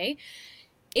 okay,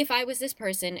 if I was this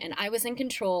person and I was in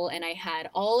control and I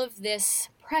had all of this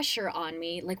pressure on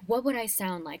me, like, what would I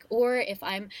sound like? Or if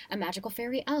I'm a magical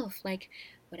fairy elf, like,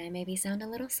 would I maybe sound a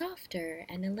little softer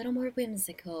and a little more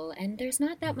whimsical? And there's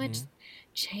not that much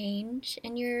change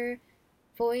in your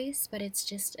voice, but it's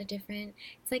just a different,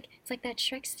 it's like that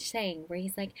Shrek saying where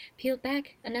he's like, peel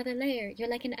back another layer, you're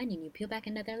like an onion, you peel back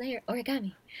another layer,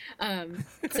 origami.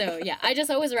 So yeah, I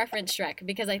just always reference Shrek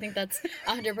because I think that's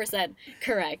 100%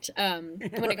 correct.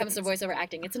 When it comes to voiceover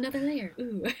acting, it's another layer.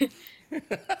 Ooh.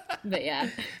 But yeah.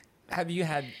 Have you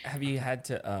had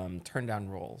to turn down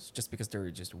roles just because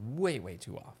they're just way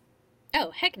too off? Oh,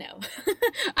 heck no.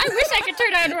 I wish I could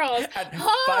turn on roles. At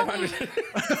Oh. 500.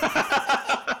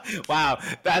 Wow,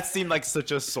 that seemed like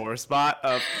such a sore spot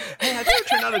of, hey, have you ever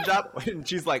turned down a job? And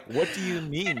she's like, what do you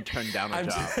mean turn down a I'm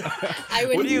job? I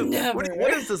would never.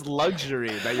 What is this luxury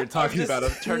that you're talking just- about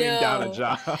of turning down a No.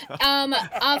 job?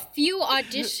 A few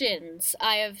auditions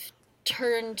I have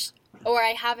turned, or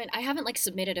I haven't like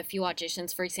submitted a few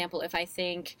auditions. For example,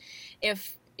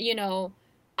 if you know,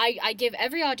 I give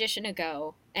every audition a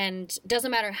go, and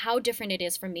doesn't matter how different it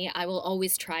is from me, I will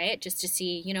always try it just to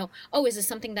see, you know, oh, is this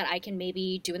something that I can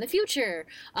maybe do in the future?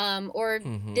 Or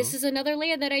this is another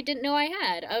layer that I didn't know I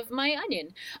had of my onion.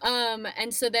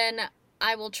 And so then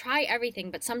I will try everything,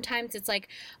 but sometimes it's like,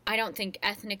 I don't think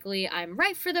ethnically I'm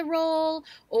right for the role,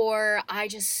 or I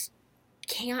just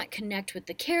can't connect with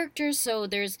the characters, so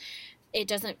it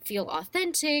doesn't feel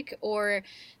authentic, or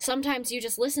sometimes you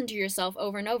just listen to yourself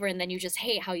over and over and then you just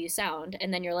hate how you sound,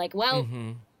 and then you're like, well,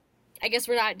 I guess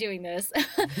we're not doing this.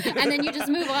 And then you just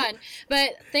move on.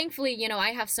 But thankfully, you know,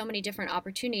 I have so many different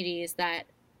opportunities that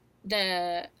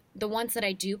the ones that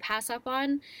I do pass up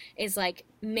on is like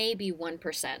maybe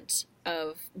 1%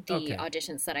 of the Okay.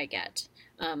 auditions that I get.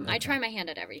 I try my hand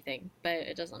at everything, but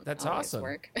it doesn't That's always awesome.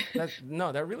 work.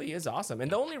 That really is awesome. And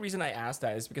the only reason I asked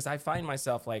that is because I find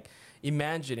myself like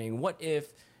imagining what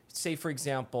if, say, for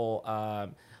example,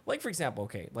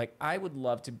 okay, like I would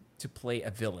love to play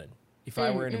a villain. If I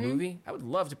were in a movie, I would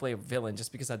love to play a villain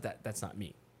just because that's not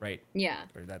me, right? Yeah.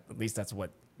 Or that at least that's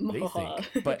what they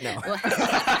think. But no.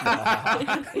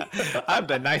 I'm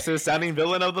the nicest sounding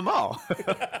villain of them all.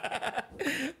 I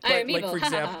am like, evil. for Ha,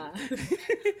 ha, example,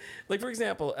 ha. like for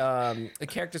example, the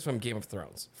characters from Game of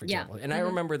Thrones, for Yeah. example. And I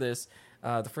remember this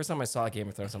the first time I saw Game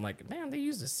of Thrones. I'm like, man, they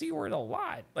use the C word a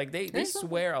lot. Like they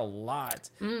swear a lot,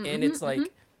 and it's like,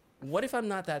 what if I'm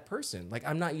not that person? Like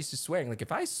I'm not used to swearing. Like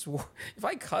if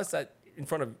I cuss at in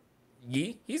front of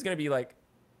Yi, he's gonna be like,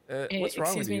 what's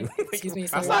wrong with you? Excuse me.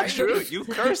 That's sorry. not true. You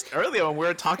cursed earlier when we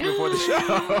were talking before the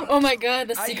show. Oh my god,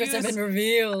 the I secrets have use- been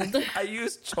revealed. I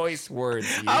use choice words.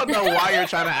 Yi. I don't know why you're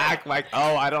trying to act like,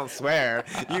 oh, I don't swear.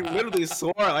 You literally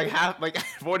swore like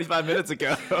 45 minutes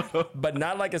ago. But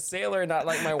not like a sailor, not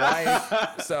like my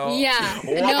wife. So Yeah.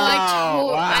 Wow, No,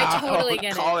 I wow. totally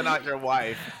get it. Calling out your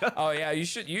wife. Oh yeah, you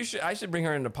should. I should bring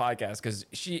her in the podcast because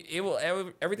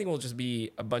everything will just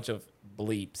be a bunch of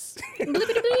bleeps. Bleep,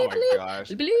 bleep, Oh my bleep, gosh.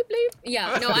 bleep, bleep.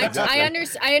 Yeah, no, Exactly.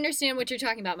 I understand what you're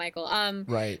talking about, Michael.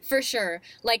 Right. For sure.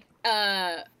 Like,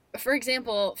 for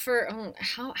example,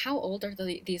 how old are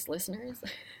these listeners?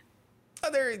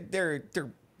 They're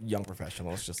young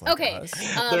professionals, just like Okay. us.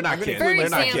 They're not I'm gonna kids. For include They're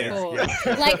not example,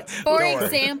 kids. like for Don't worry.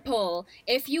 example,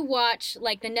 if you watch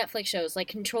like the Netflix shows like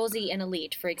Control Z and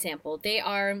Elite, for example, they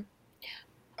are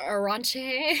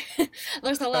raunchy.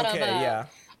 There's a lot Okay, of yeah.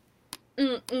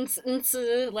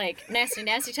 like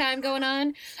nasty time going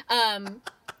on,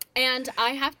 and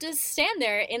I have to stand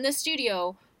there in the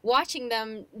studio watching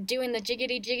them doing the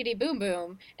jiggity boom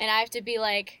boom, and I have to be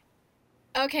like,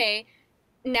 okay,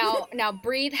 now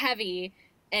breathe heavy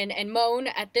and moan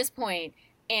at this point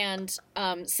and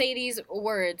say these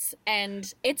words,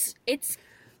 and it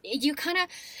kind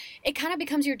of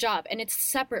becomes your job, and it's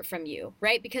separate from you,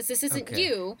 right? Because this isn't Okay.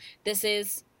 you, this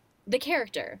is the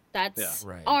character. That's Yeah,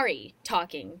 right. Ari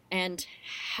talking and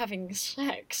having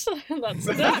sex. That's not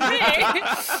me.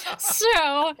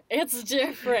 So it's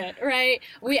different, right?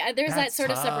 There's that That's sort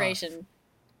of tough. separation.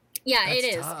 Yeah, it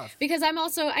That's is. tough. Because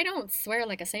I don't swear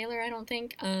like a sailor, I don't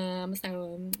think.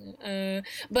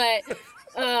 But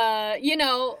you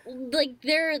know, like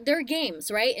they're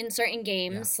games, right? In certain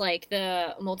games, like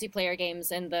the multiplayer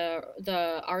games and the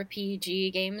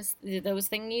RPG games, those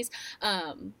thingies,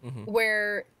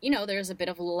 where, you know, there's a bit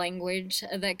of language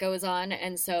that goes on,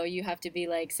 and so you have to be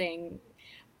like saying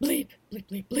bleep, bleep,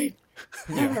 bleep, bleep.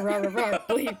 Rah, rah, rah, rah,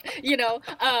 bleep. You know,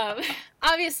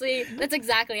 obviously that's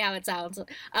exactly how it sounds.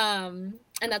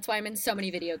 And that's why I'm in so many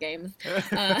video games.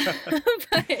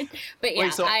 But yeah,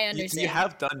 Wait, so I you understand.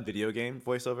 have done video game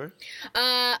voiceover?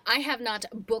 I have not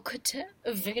booked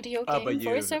a video game but you-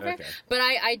 voiceover, okay. but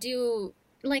I do,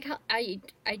 like, I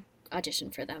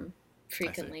audition for them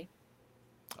frequently.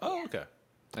 Oh, okay.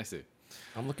 I see.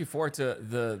 I'm looking forward to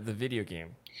the video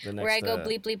game. The next, Where I go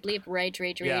bleep, bleep, bleep, rage,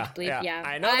 bleep, yeah.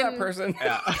 I know that person.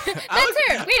 Yeah. That's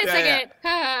her. Wait a Yeah, second.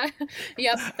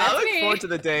 Yep, I that's look me. forward to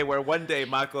the day where one day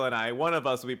Michael and I, one of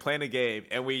us, will be playing a game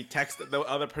and we text the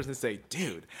other person and say,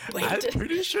 "Dude, I'm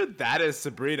pretty sure that is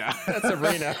Sabrina." That's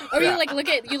Sabrina. Or you like look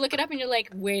it up and you're like,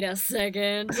 wait a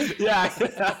second, yeah.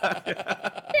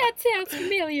 that sounds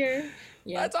familiar.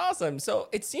 Yeah. That's awesome. So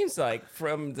it seems like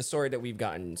from the story that we've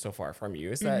gotten so far from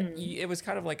you is that Mm-hmm. it was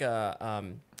kind of like a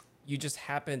you just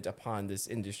happened upon this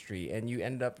industry and you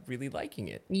ended up really liking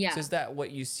it. Yeah. So is that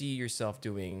what you see yourself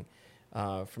doing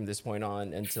from this point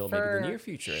on until maybe the near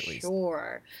future at least?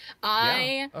 Sure.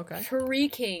 I okay.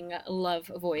 freaking love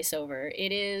voiceover.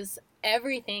 It is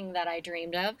everything that I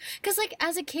dreamed of. Because, like,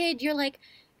 as a kid, you're like,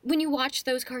 when you watch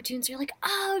those cartoons, you're like,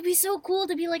 oh, it'd be so cool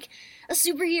to be, like, a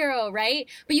superhero, right?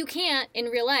 But you can't in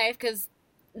real life because,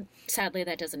 sadly,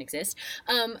 that doesn't exist.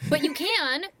 But you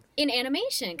can in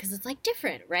animation because it's, like,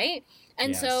 different, right?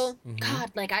 And so,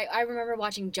 God, like, I remember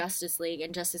watching Justice League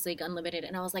and Justice League Unlimited,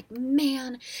 and I was like,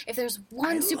 man, if there's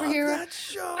one superhero... love that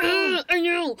show! I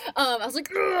know! I was like,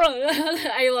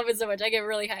 I love it so much. I get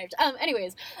really hyped.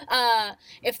 Anyways, I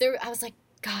was like,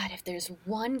 God, if there's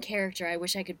one character I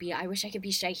wish I could be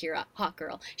Shahira, Hawk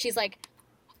Girl. She's like...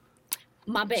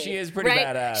 my babe. She is pretty right?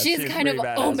 badass. She's kind of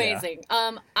badass, amazing.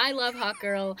 Yeah. I love Hawk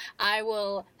Girl. I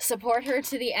will support her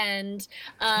to the end.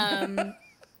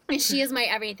 She is my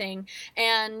everything.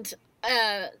 And,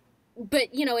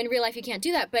 but, you know, in real life you can't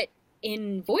do that. But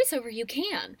in voiceover you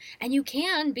can. And you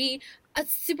can be a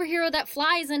superhero that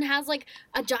flies and has, like,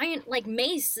 a giant, like,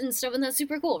 mace and stuff. And that's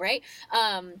super cool, right?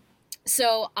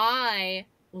 So I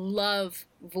love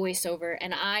voiceover.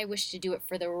 And I wish to do it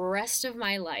for the rest of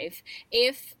my life.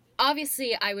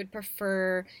 Obviously, I would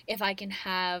prefer if I can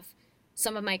have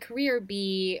some of my career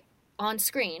be on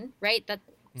screen, right? That's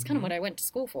kind of what I went to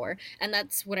school for, and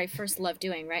that's what I first loved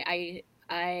doing, right?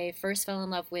 I first fell in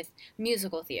love with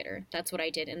musical theater. That's what I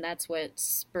did, and that's what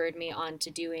spurred me on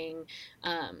to doing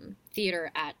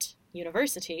theater at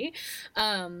university.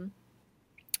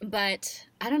 But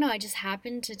I don't know, I just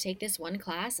happened to take this one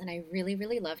class and I really,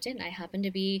 really loved it. And I happened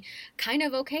to be kind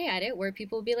of okay at it where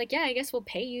people would be like, yeah, I guess we'll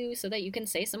pay you so that you can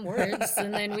say some words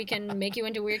and then we can make you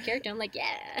into a weird character. I'm like,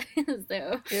 yeah.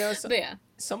 So, you know, but yeah.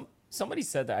 Somebody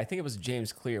said that, I think it was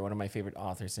James Clear, one of my favorite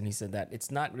authors, and he said that it's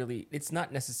not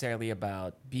necessarily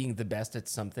about being the best at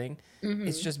something.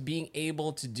 It's just being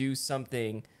able to do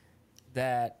something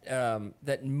that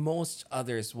that most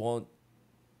others won't.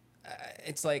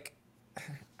 It's like,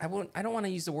 I don't want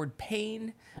to use the word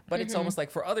pain, but it's almost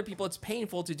like for other people it's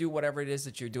painful to do whatever it is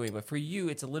that you're doing, but for you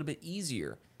it's a little bit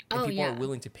easier. And people are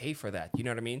willing to pay for that. You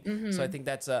know what I mean? So I think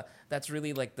that's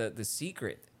really like the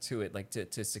secret to it, like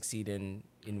to succeed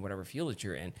in whatever field that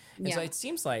you're in. And so it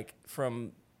seems like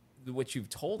from what you've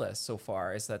told us so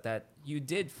far is that you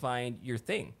did find your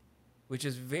thing, which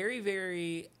is very,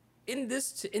 very in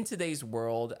today's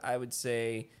world, I would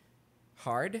say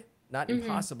hard, not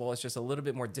impossible. It's just a little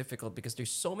bit more difficult because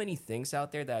there's so many things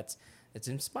out there that's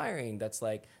inspiring, that's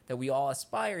like that we all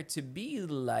aspire to be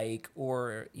like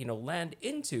or, you know, land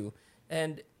into.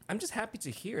 And I'm just happy to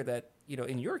hear that, you know,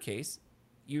 in your case,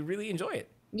 you really enjoy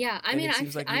it. Yeah, I mean,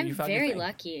 I'm very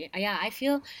lucky. Yeah,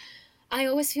 I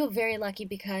always feel very lucky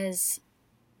because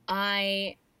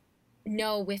I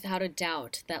know without a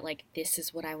doubt that, like, this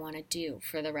is what I want to do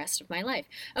for the rest of my life.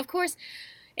 Of course,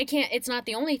 it's not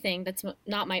the only thing. That's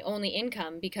not my only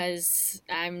income because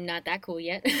I'm not that cool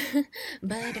yet.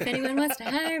 But if anyone wants to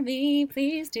hire me,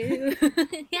 please do.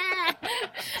 Yeah.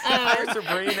 Hire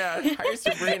Sabrina.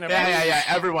 Yeah.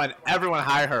 Everyone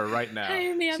hire her right now.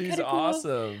 Hire me. I'm She's cool.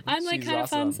 awesome. I'm like kind of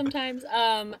fun sometimes.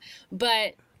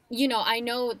 But you know, I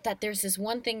know that there's this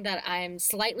one thing that I'm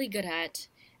slightly good at.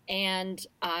 And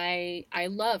I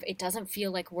love, it doesn't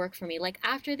feel like work for me. Like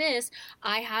after this,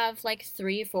 I have like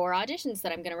 3-4 auditions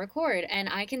that I'm going to record and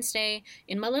I can stay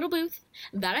in my little booth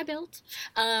that I built.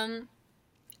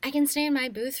 I can stay in my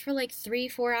booth for like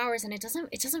 3-4 hours and it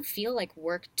doesn't feel like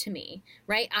work to me,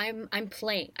 right? I'm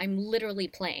playing. I'm literally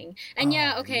playing. And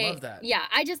I love that. Yeah,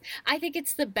 I think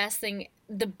it's the best thing,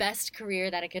 the best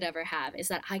career that I could ever have is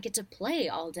that I get to play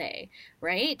all day,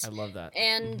 right? I love that.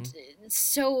 And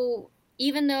so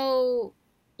even though,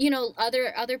 you know,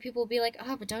 other people will be like,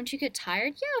 oh, but don't you get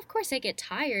tired? Yeah, of course I get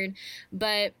tired,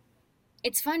 but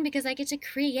it's fun because I get to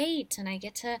create and I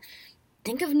get to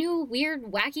think of new, weird,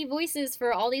 wacky voices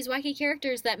for all these wacky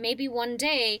characters that maybe one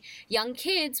day young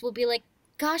kids will be like,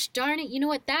 gosh darn it, you know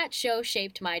what, that show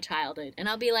shaped my childhood. And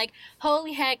I'll be like,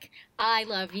 holy heck, I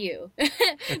love you.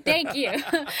 Thank you.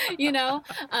 You know?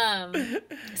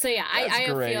 So yeah, I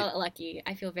feel lucky.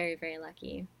 I feel very, very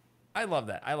lucky. I love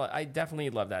that. I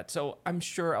definitely love that. So I'm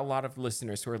sure a lot of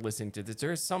listeners who are listening to this,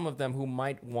 there's some of them who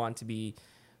might want to be,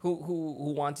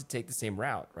 who want to take the same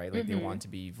route, right? Like they want to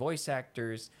be voice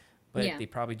actors, but they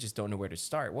probably just don't know where to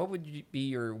start. What would be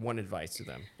your one advice to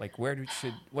them? Like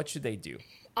what should they do?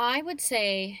 I would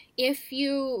say if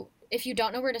you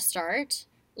don't know where to start,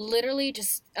 literally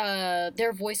just there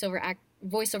are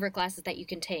voiceover classes that you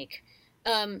can take.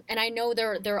 And I know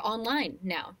they're online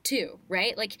now too,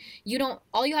 right? Like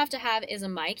all you have to have is a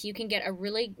mic. You can get a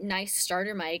really nice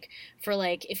starter mic for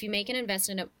like, if you make an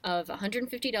investment of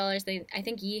 $150, I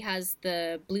think Yi has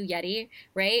the Blue Yeti,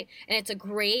 right? And it's a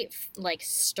great like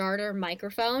starter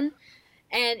microphone.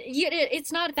 And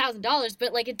it's not $1,000,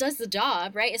 but like it does the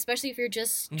job, right? Especially if you're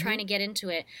just trying to get into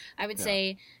it. I would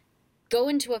say go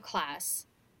into a class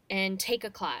and take a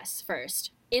class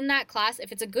first. In that class,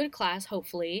 if it's a good class,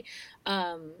 hopefully,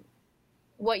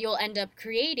 what you'll end up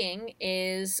creating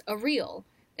is a reel.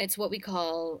 It's what we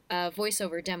call a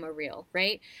voiceover demo reel,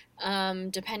 right?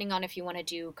 Depending on if you want to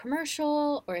do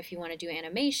commercial or if you want to do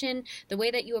animation, the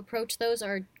way that you approach those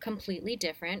are completely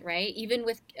different, right? Even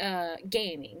with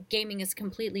gaming is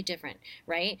completely different,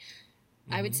 right?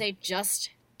 I would say just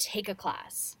take a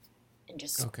class and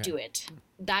just do it.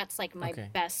 That's like my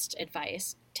best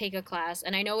advice. Take a class.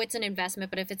 And I know it's an investment,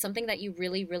 but if it's something that you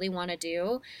really, really want to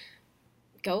do,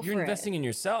 go for it. You're investing in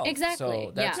yourself. Exactly.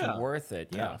 So that's worth it.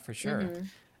 Yeah, for sure.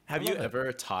 Have you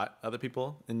ever taught other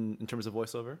people in terms of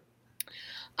voiceover?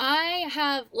 I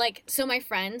have, like, so my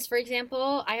friends, for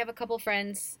example, I have a couple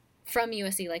friends from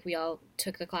USC, like we all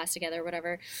took the class together or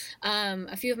whatever.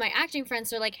 A few of my acting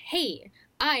friends are like, hey,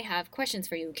 I have questions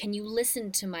for you. Can you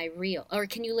listen to my reel? Or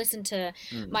can you listen to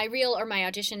my reel or my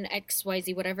audition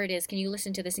XYZ, whatever it is? Can you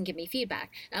listen to this and give me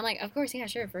feedback? And I'm like, of course, yeah,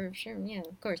 sure, for sure, yeah,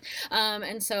 of course.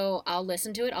 And so I'll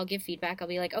listen to it. I'll give feedback. I'll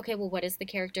be like, okay, well, what is the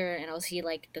character? And I'll see,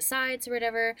 like, the sides or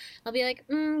whatever. I'll be like,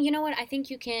 you know what? I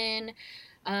think you can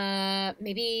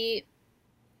maybe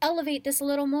elevate this a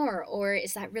little more, or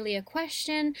is that really a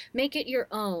question? Make it your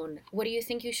own. What do you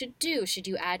think you should do? Should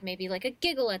you add maybe like a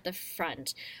giggle at the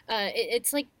front?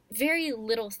 It's like very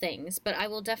little things, but I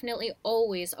will definitely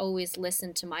always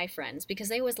listen to my friends because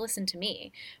they always listen to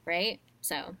me, right?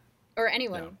 So, or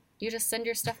anyone. Yeah. You just send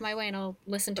your stuff my way and I'll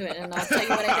listen to it and I'll tell you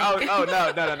what I think.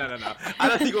 No. I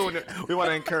don't think we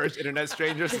want to encourage internet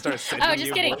strangers to start sending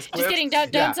you voice clips. Just kidding.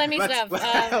 Don't send me stuff.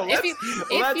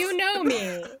 If you know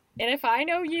me and if I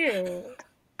know you,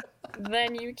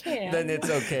 then you can. Then it's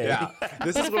okay. Yeah.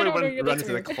 This is where we run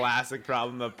into the classic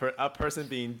problem of a person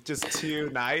being just too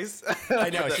nice. I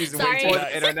know, she's way Sorry. too for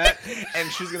the internet, and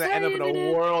she's going to end up in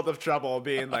a world of trouble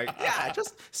being like, yeah,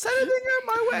 just send it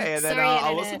my way, and then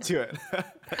I'll listen to it.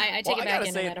 I take it back,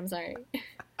 internet. I'm sorry.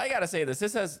 I gotta say this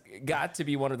has got to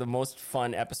be one of the most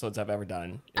fun episodes I've ever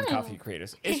done in Coffee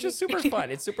Creators. It's just super fun.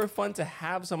 It's super fun to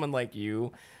have someone like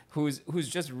you who's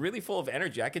just really full of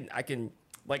energy. I can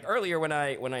like earlier when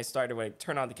I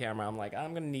turned on the camera, I'm like,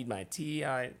 I'm gonna need my tea.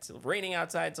 It's raining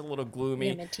outside. It's a little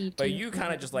gloomy. Yeah, but you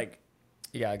kind of just like,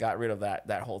 got rid of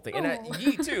that whole thing. And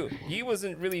Yi too. Yi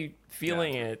wasn't really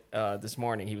feeling it this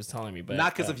morning. He was telling me, but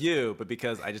not because of you, but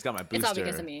because I just got my booster. It's all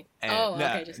because of me. And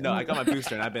I got my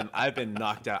booster, and I've been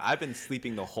knocked out. I've been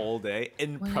sleeping the whole day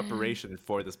in preparation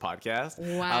for this podcast.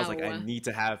 Wow. I was like, I need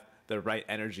to have the right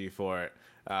energy for it.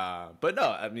 But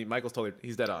no, I mean, Michael's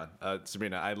he's dead on.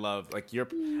 Sabrina, I love like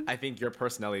I think your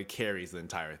personality carries the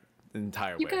entire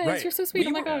you way. guys, Right. you're so sweet.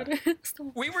 Oh my god.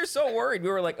 We were so worried. We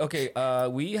were like, okay,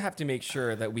 we have to make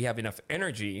sure that we have enough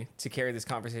energy to carry this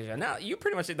conversation. Now, you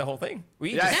pretty much did the whole thing.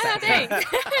 Thanks.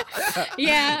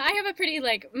 Yeah, I have a pretty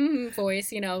like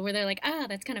voice, where they're like,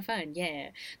 that's kind of fun.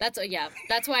 Yeah. That's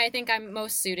why I think I'm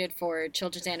most suited for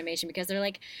children's animation, because they're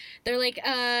like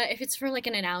if it's for like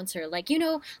an announcer, like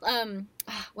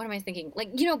what am I thinking?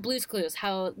 Like, Blue's Clues,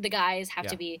 how the guys have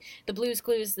to be the Blue's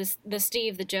Clues, the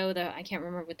Steve, the Joe, I can't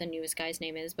remember what the newest guy's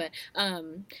name is, but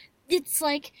it's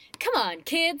like, come on,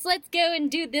 kids, let's go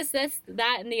and do this,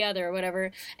 that, and the other, or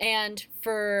whatever. And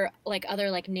for like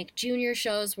other like Nick Jr.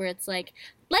 shows where it's like,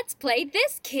 let's play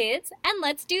this, kids, and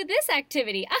let's do this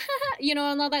activity, and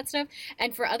all that stuff.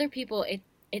 And for other people,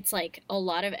 it's like a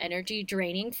lot of energy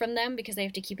draining from them because they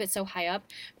have to keep it so high up.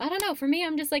 I don't know. For me,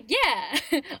 I'm just like, yeah,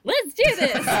 let's do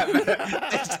this.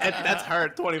 That's her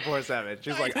 24/7.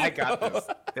 She's like, I got this.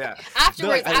 Yeah.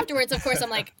 Afterwards, of course, I'm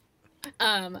like,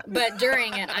 but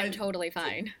during it, I'm totally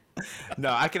fine.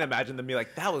 No, I can imagine them be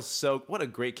like, that was what a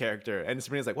great character. And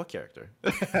Sabrina's like, what character?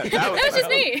 that was just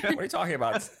me. What are you talking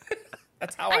about?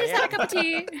 That's how I just had a cup of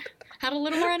tea. Had a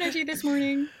little more energy this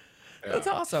morning. Yeah. That's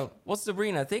awesome. Well,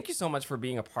 Sabrina, thank you so much for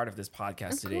being a part of this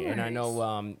podcast today. And I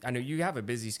know you have a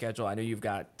busy schedule. I know you've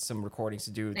got some recordings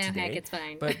to do today. Heck, it's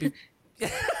fine. But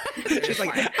she's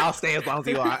like, I'll stay as long as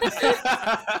you want.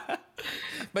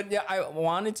 But yeah, I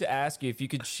wanted to ask you if you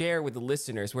could share with the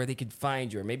listeners where they could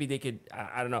find you, or maybe they could,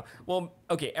 I don't know. Well,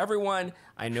 okay, everyone,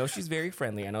 I know she's very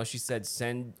friendly. I know she said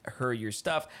send her your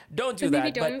stuff. Don't do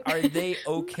that. But are they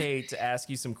okay to ask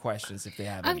you some questions if they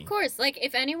have any? Of course. Like,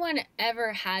 if anyone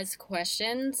ever has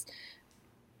questions,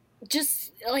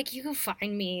 just like you can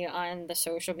find me on the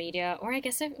social media, or I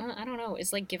guess I don't know.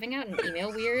 Is like giving out an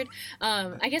email weird?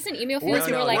 I guess an email feels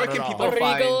more like where can people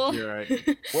regal. find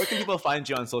you? Where can people find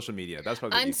you on social media? That's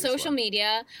probably the On easiest social one.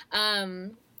 media.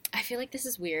 I feel like this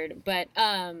is weird, but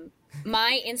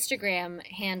my Instagram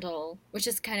handle, which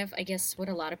is kind of I guess what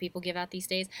a lot of people give out these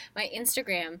days, my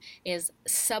Instagram is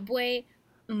Subway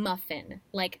Muffin,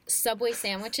 like Subway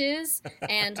sandwiches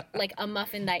and like a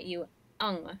muffin that you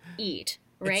eat.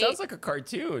 Right? It sounds like a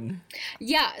cartoon.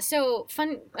 Yeah, so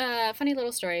funny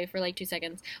little story for like 2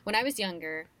 seconds. When I was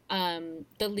younger,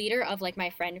 the leader of like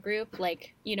my friend group,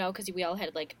 like, you know, because we all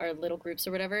had like our little groups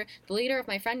or whatever, the leader of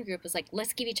my friend group was like,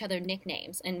 let's give each other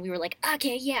nicknames. And we were like,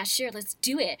 okay, yeah, sure, let's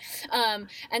do it.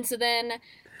 And so then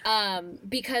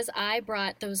because I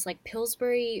brought those like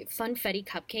Pillsbury Funfetti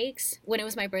cupcakes when it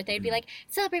was my birthday, I'd be like,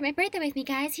 celebrate my birthday with me,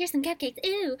 guys. Here's some cupcakes.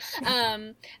 Ooh.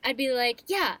 I'd be like,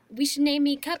 yeah, we should name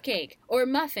me Cupcake or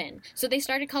Muffin. So they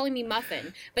started calling me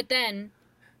Muffin. But then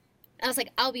I was like,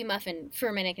 I'll be Muffin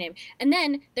for my nickname. And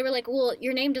then they were like, well,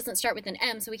 your name doesn't start with an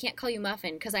M, so we can't call you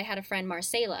Muffin, because I had a friend,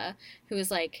 Marcela, who was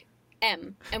like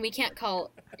M, and we can't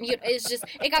call, it's just,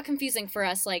 it got confusing for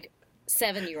us like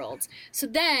 7-year-olds. So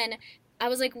then I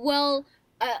was like, well,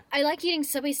 I like eating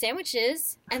Subway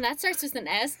sandwiches, and that starts with an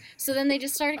S. So then they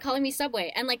just started calling me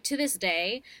Subway. And like to this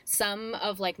day, some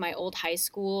of like my old high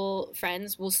school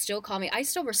friends will still call me. I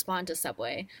still respond to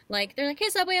Subway. Like they're like, "Hey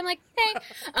Subway," I'm like, "Hey."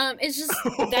 It's just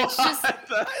that's just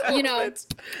you know, it's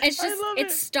just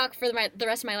it's stuck for the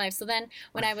rest of my life. So then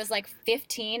when I was like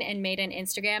 15 and made an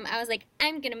Instagram, I was like,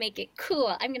 I'm gonna make it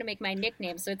cool. I'm gonna make my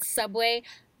nickname so it's Subway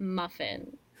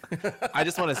Muffin. I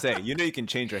just want to say, you know, you can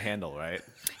change your handle, right?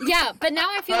 Yeah, but now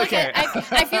I feel Okay.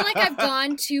 like I feel like I've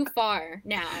gone too far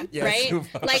now, Yeah, right? too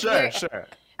far. Like Sure.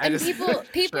 and people,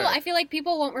 Sure. I feel like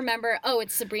people won't remember. Oh,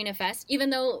 it's Sabrina Fest,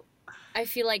 even though I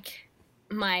feel like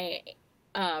my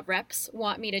reps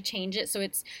want me to change it, so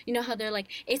it's, you know how they're like,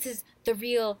 this is the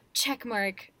real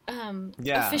checkmark,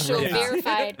 official, Yeah.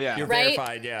 verified, Yeah. You're right?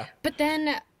 verified, yeah. But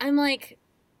then I'm like,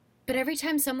 but every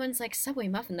time someone's like Subway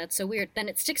Muffin, that's so weird. Then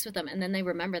it sticks with them, and then they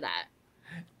remember that.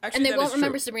 Actually, And they that won't is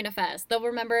remember true. Sabrina Fest. They'll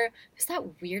remember, who's that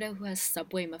weirdo who has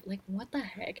Subway Muffin? Like, what the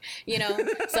heck? You know?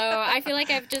 So I feel like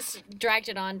I've just dragged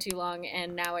it on too long,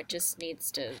 and now it just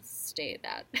needs to stay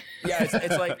that. Yeah, it's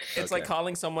like it's like Okay.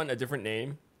 calling someone a different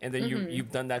name, and then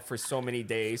you've done that for so many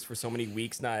days, for so many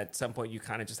weeks. Now at some point you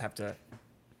kind of just have to,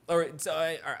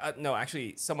 no,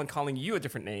 actually, someone calling you a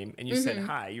different name, and you said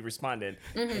hi, you responded,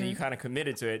 and then you kind of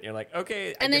committed to it. You're like,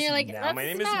 okay, And I then guess you're like, now that's my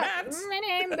name is not Matt. my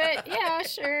name, but yeah,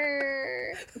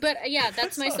 sure. But yeah,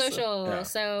 that's my awesome. social. Yeah.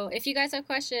 So if you guys have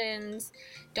questions,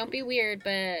 don't be weird,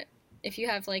 but if you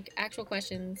have like actual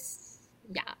questions,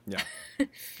 yeah. Yeah.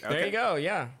 There you go.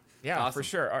 Yeah, for Awesome.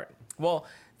 sure. All right. Well,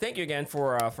 thank you again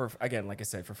for again, like I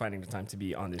said, for finding the time to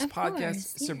be on this Of podcast,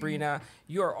 course, yeah. Sabrina.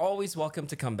 You are always welcome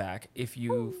to come back if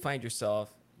you find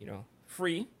yourself, you know,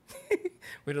 free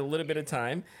with a little bit of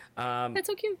time. That's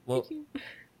so cute. well, Thank you.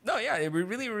 No, yeah, we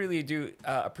really, really do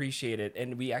appreciate it,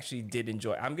 and we actually did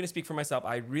enjoy. I'm gonna speak for myself.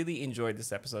 I really enjoyed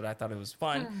this episode. I thought it was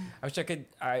fun. I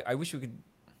wish we could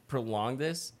prolong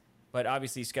this, but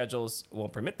obviously schedules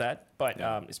won't permit that. But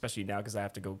especially now because I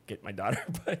have to go get my daughter.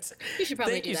 But You should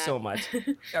probably thank do you that. so much.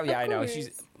 Oh yeah, I know. course.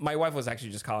 My wife was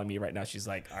actually just calling me right now. She's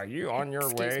like, "Are you on your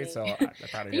Excuse way?" me. So I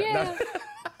probably Yeah.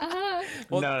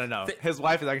 Well, no. His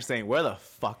wife is actually saying, "Where the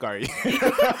fuck are you?"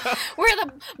 Where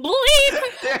the bleep?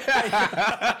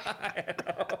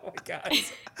 oh my god.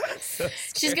 So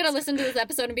She's gonna listen to this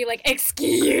episode and be like,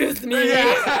 "Excuse me,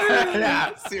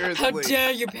 yeah, seriously. how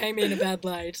dare you paint me in a bad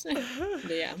light?" But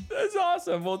yeah. That's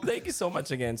awesome. Well, thank you so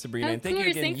much again, Sabrina, and Of thank you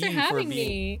course, again, thanks for Yi, having being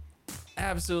me.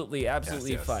 absolutely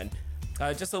yes. fun.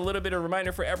 Just a little bit of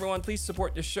reminder for everyone, please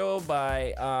support the show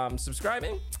by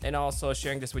subscribing and also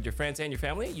sharing this with your friends and your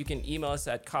family. You can email us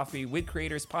at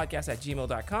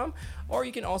coffeewithcreatorspodcast@gmail.com, or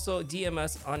you can also DM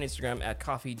us on Instagram at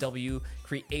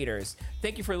coffeewcreators.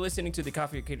 Thank you for listening to the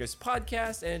Coffee with Creators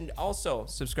podcast, and also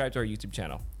subscribe to our YouTube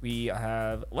channel. We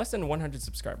have less than 100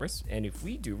 subscribers, and if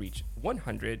we do reach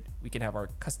 100, we can have our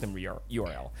custom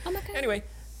URL. Oh my God. Anyway,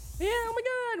 yeah, oh my God.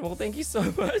 Well, thank you so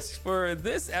much for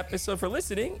this episode, for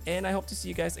listening, and I hope to see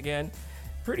you guys again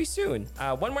pretty soon.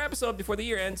 One more episode before the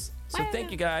year ends. So Bye. thank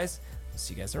you guys.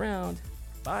 See you guys around.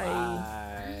 Bye.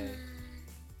 Bye.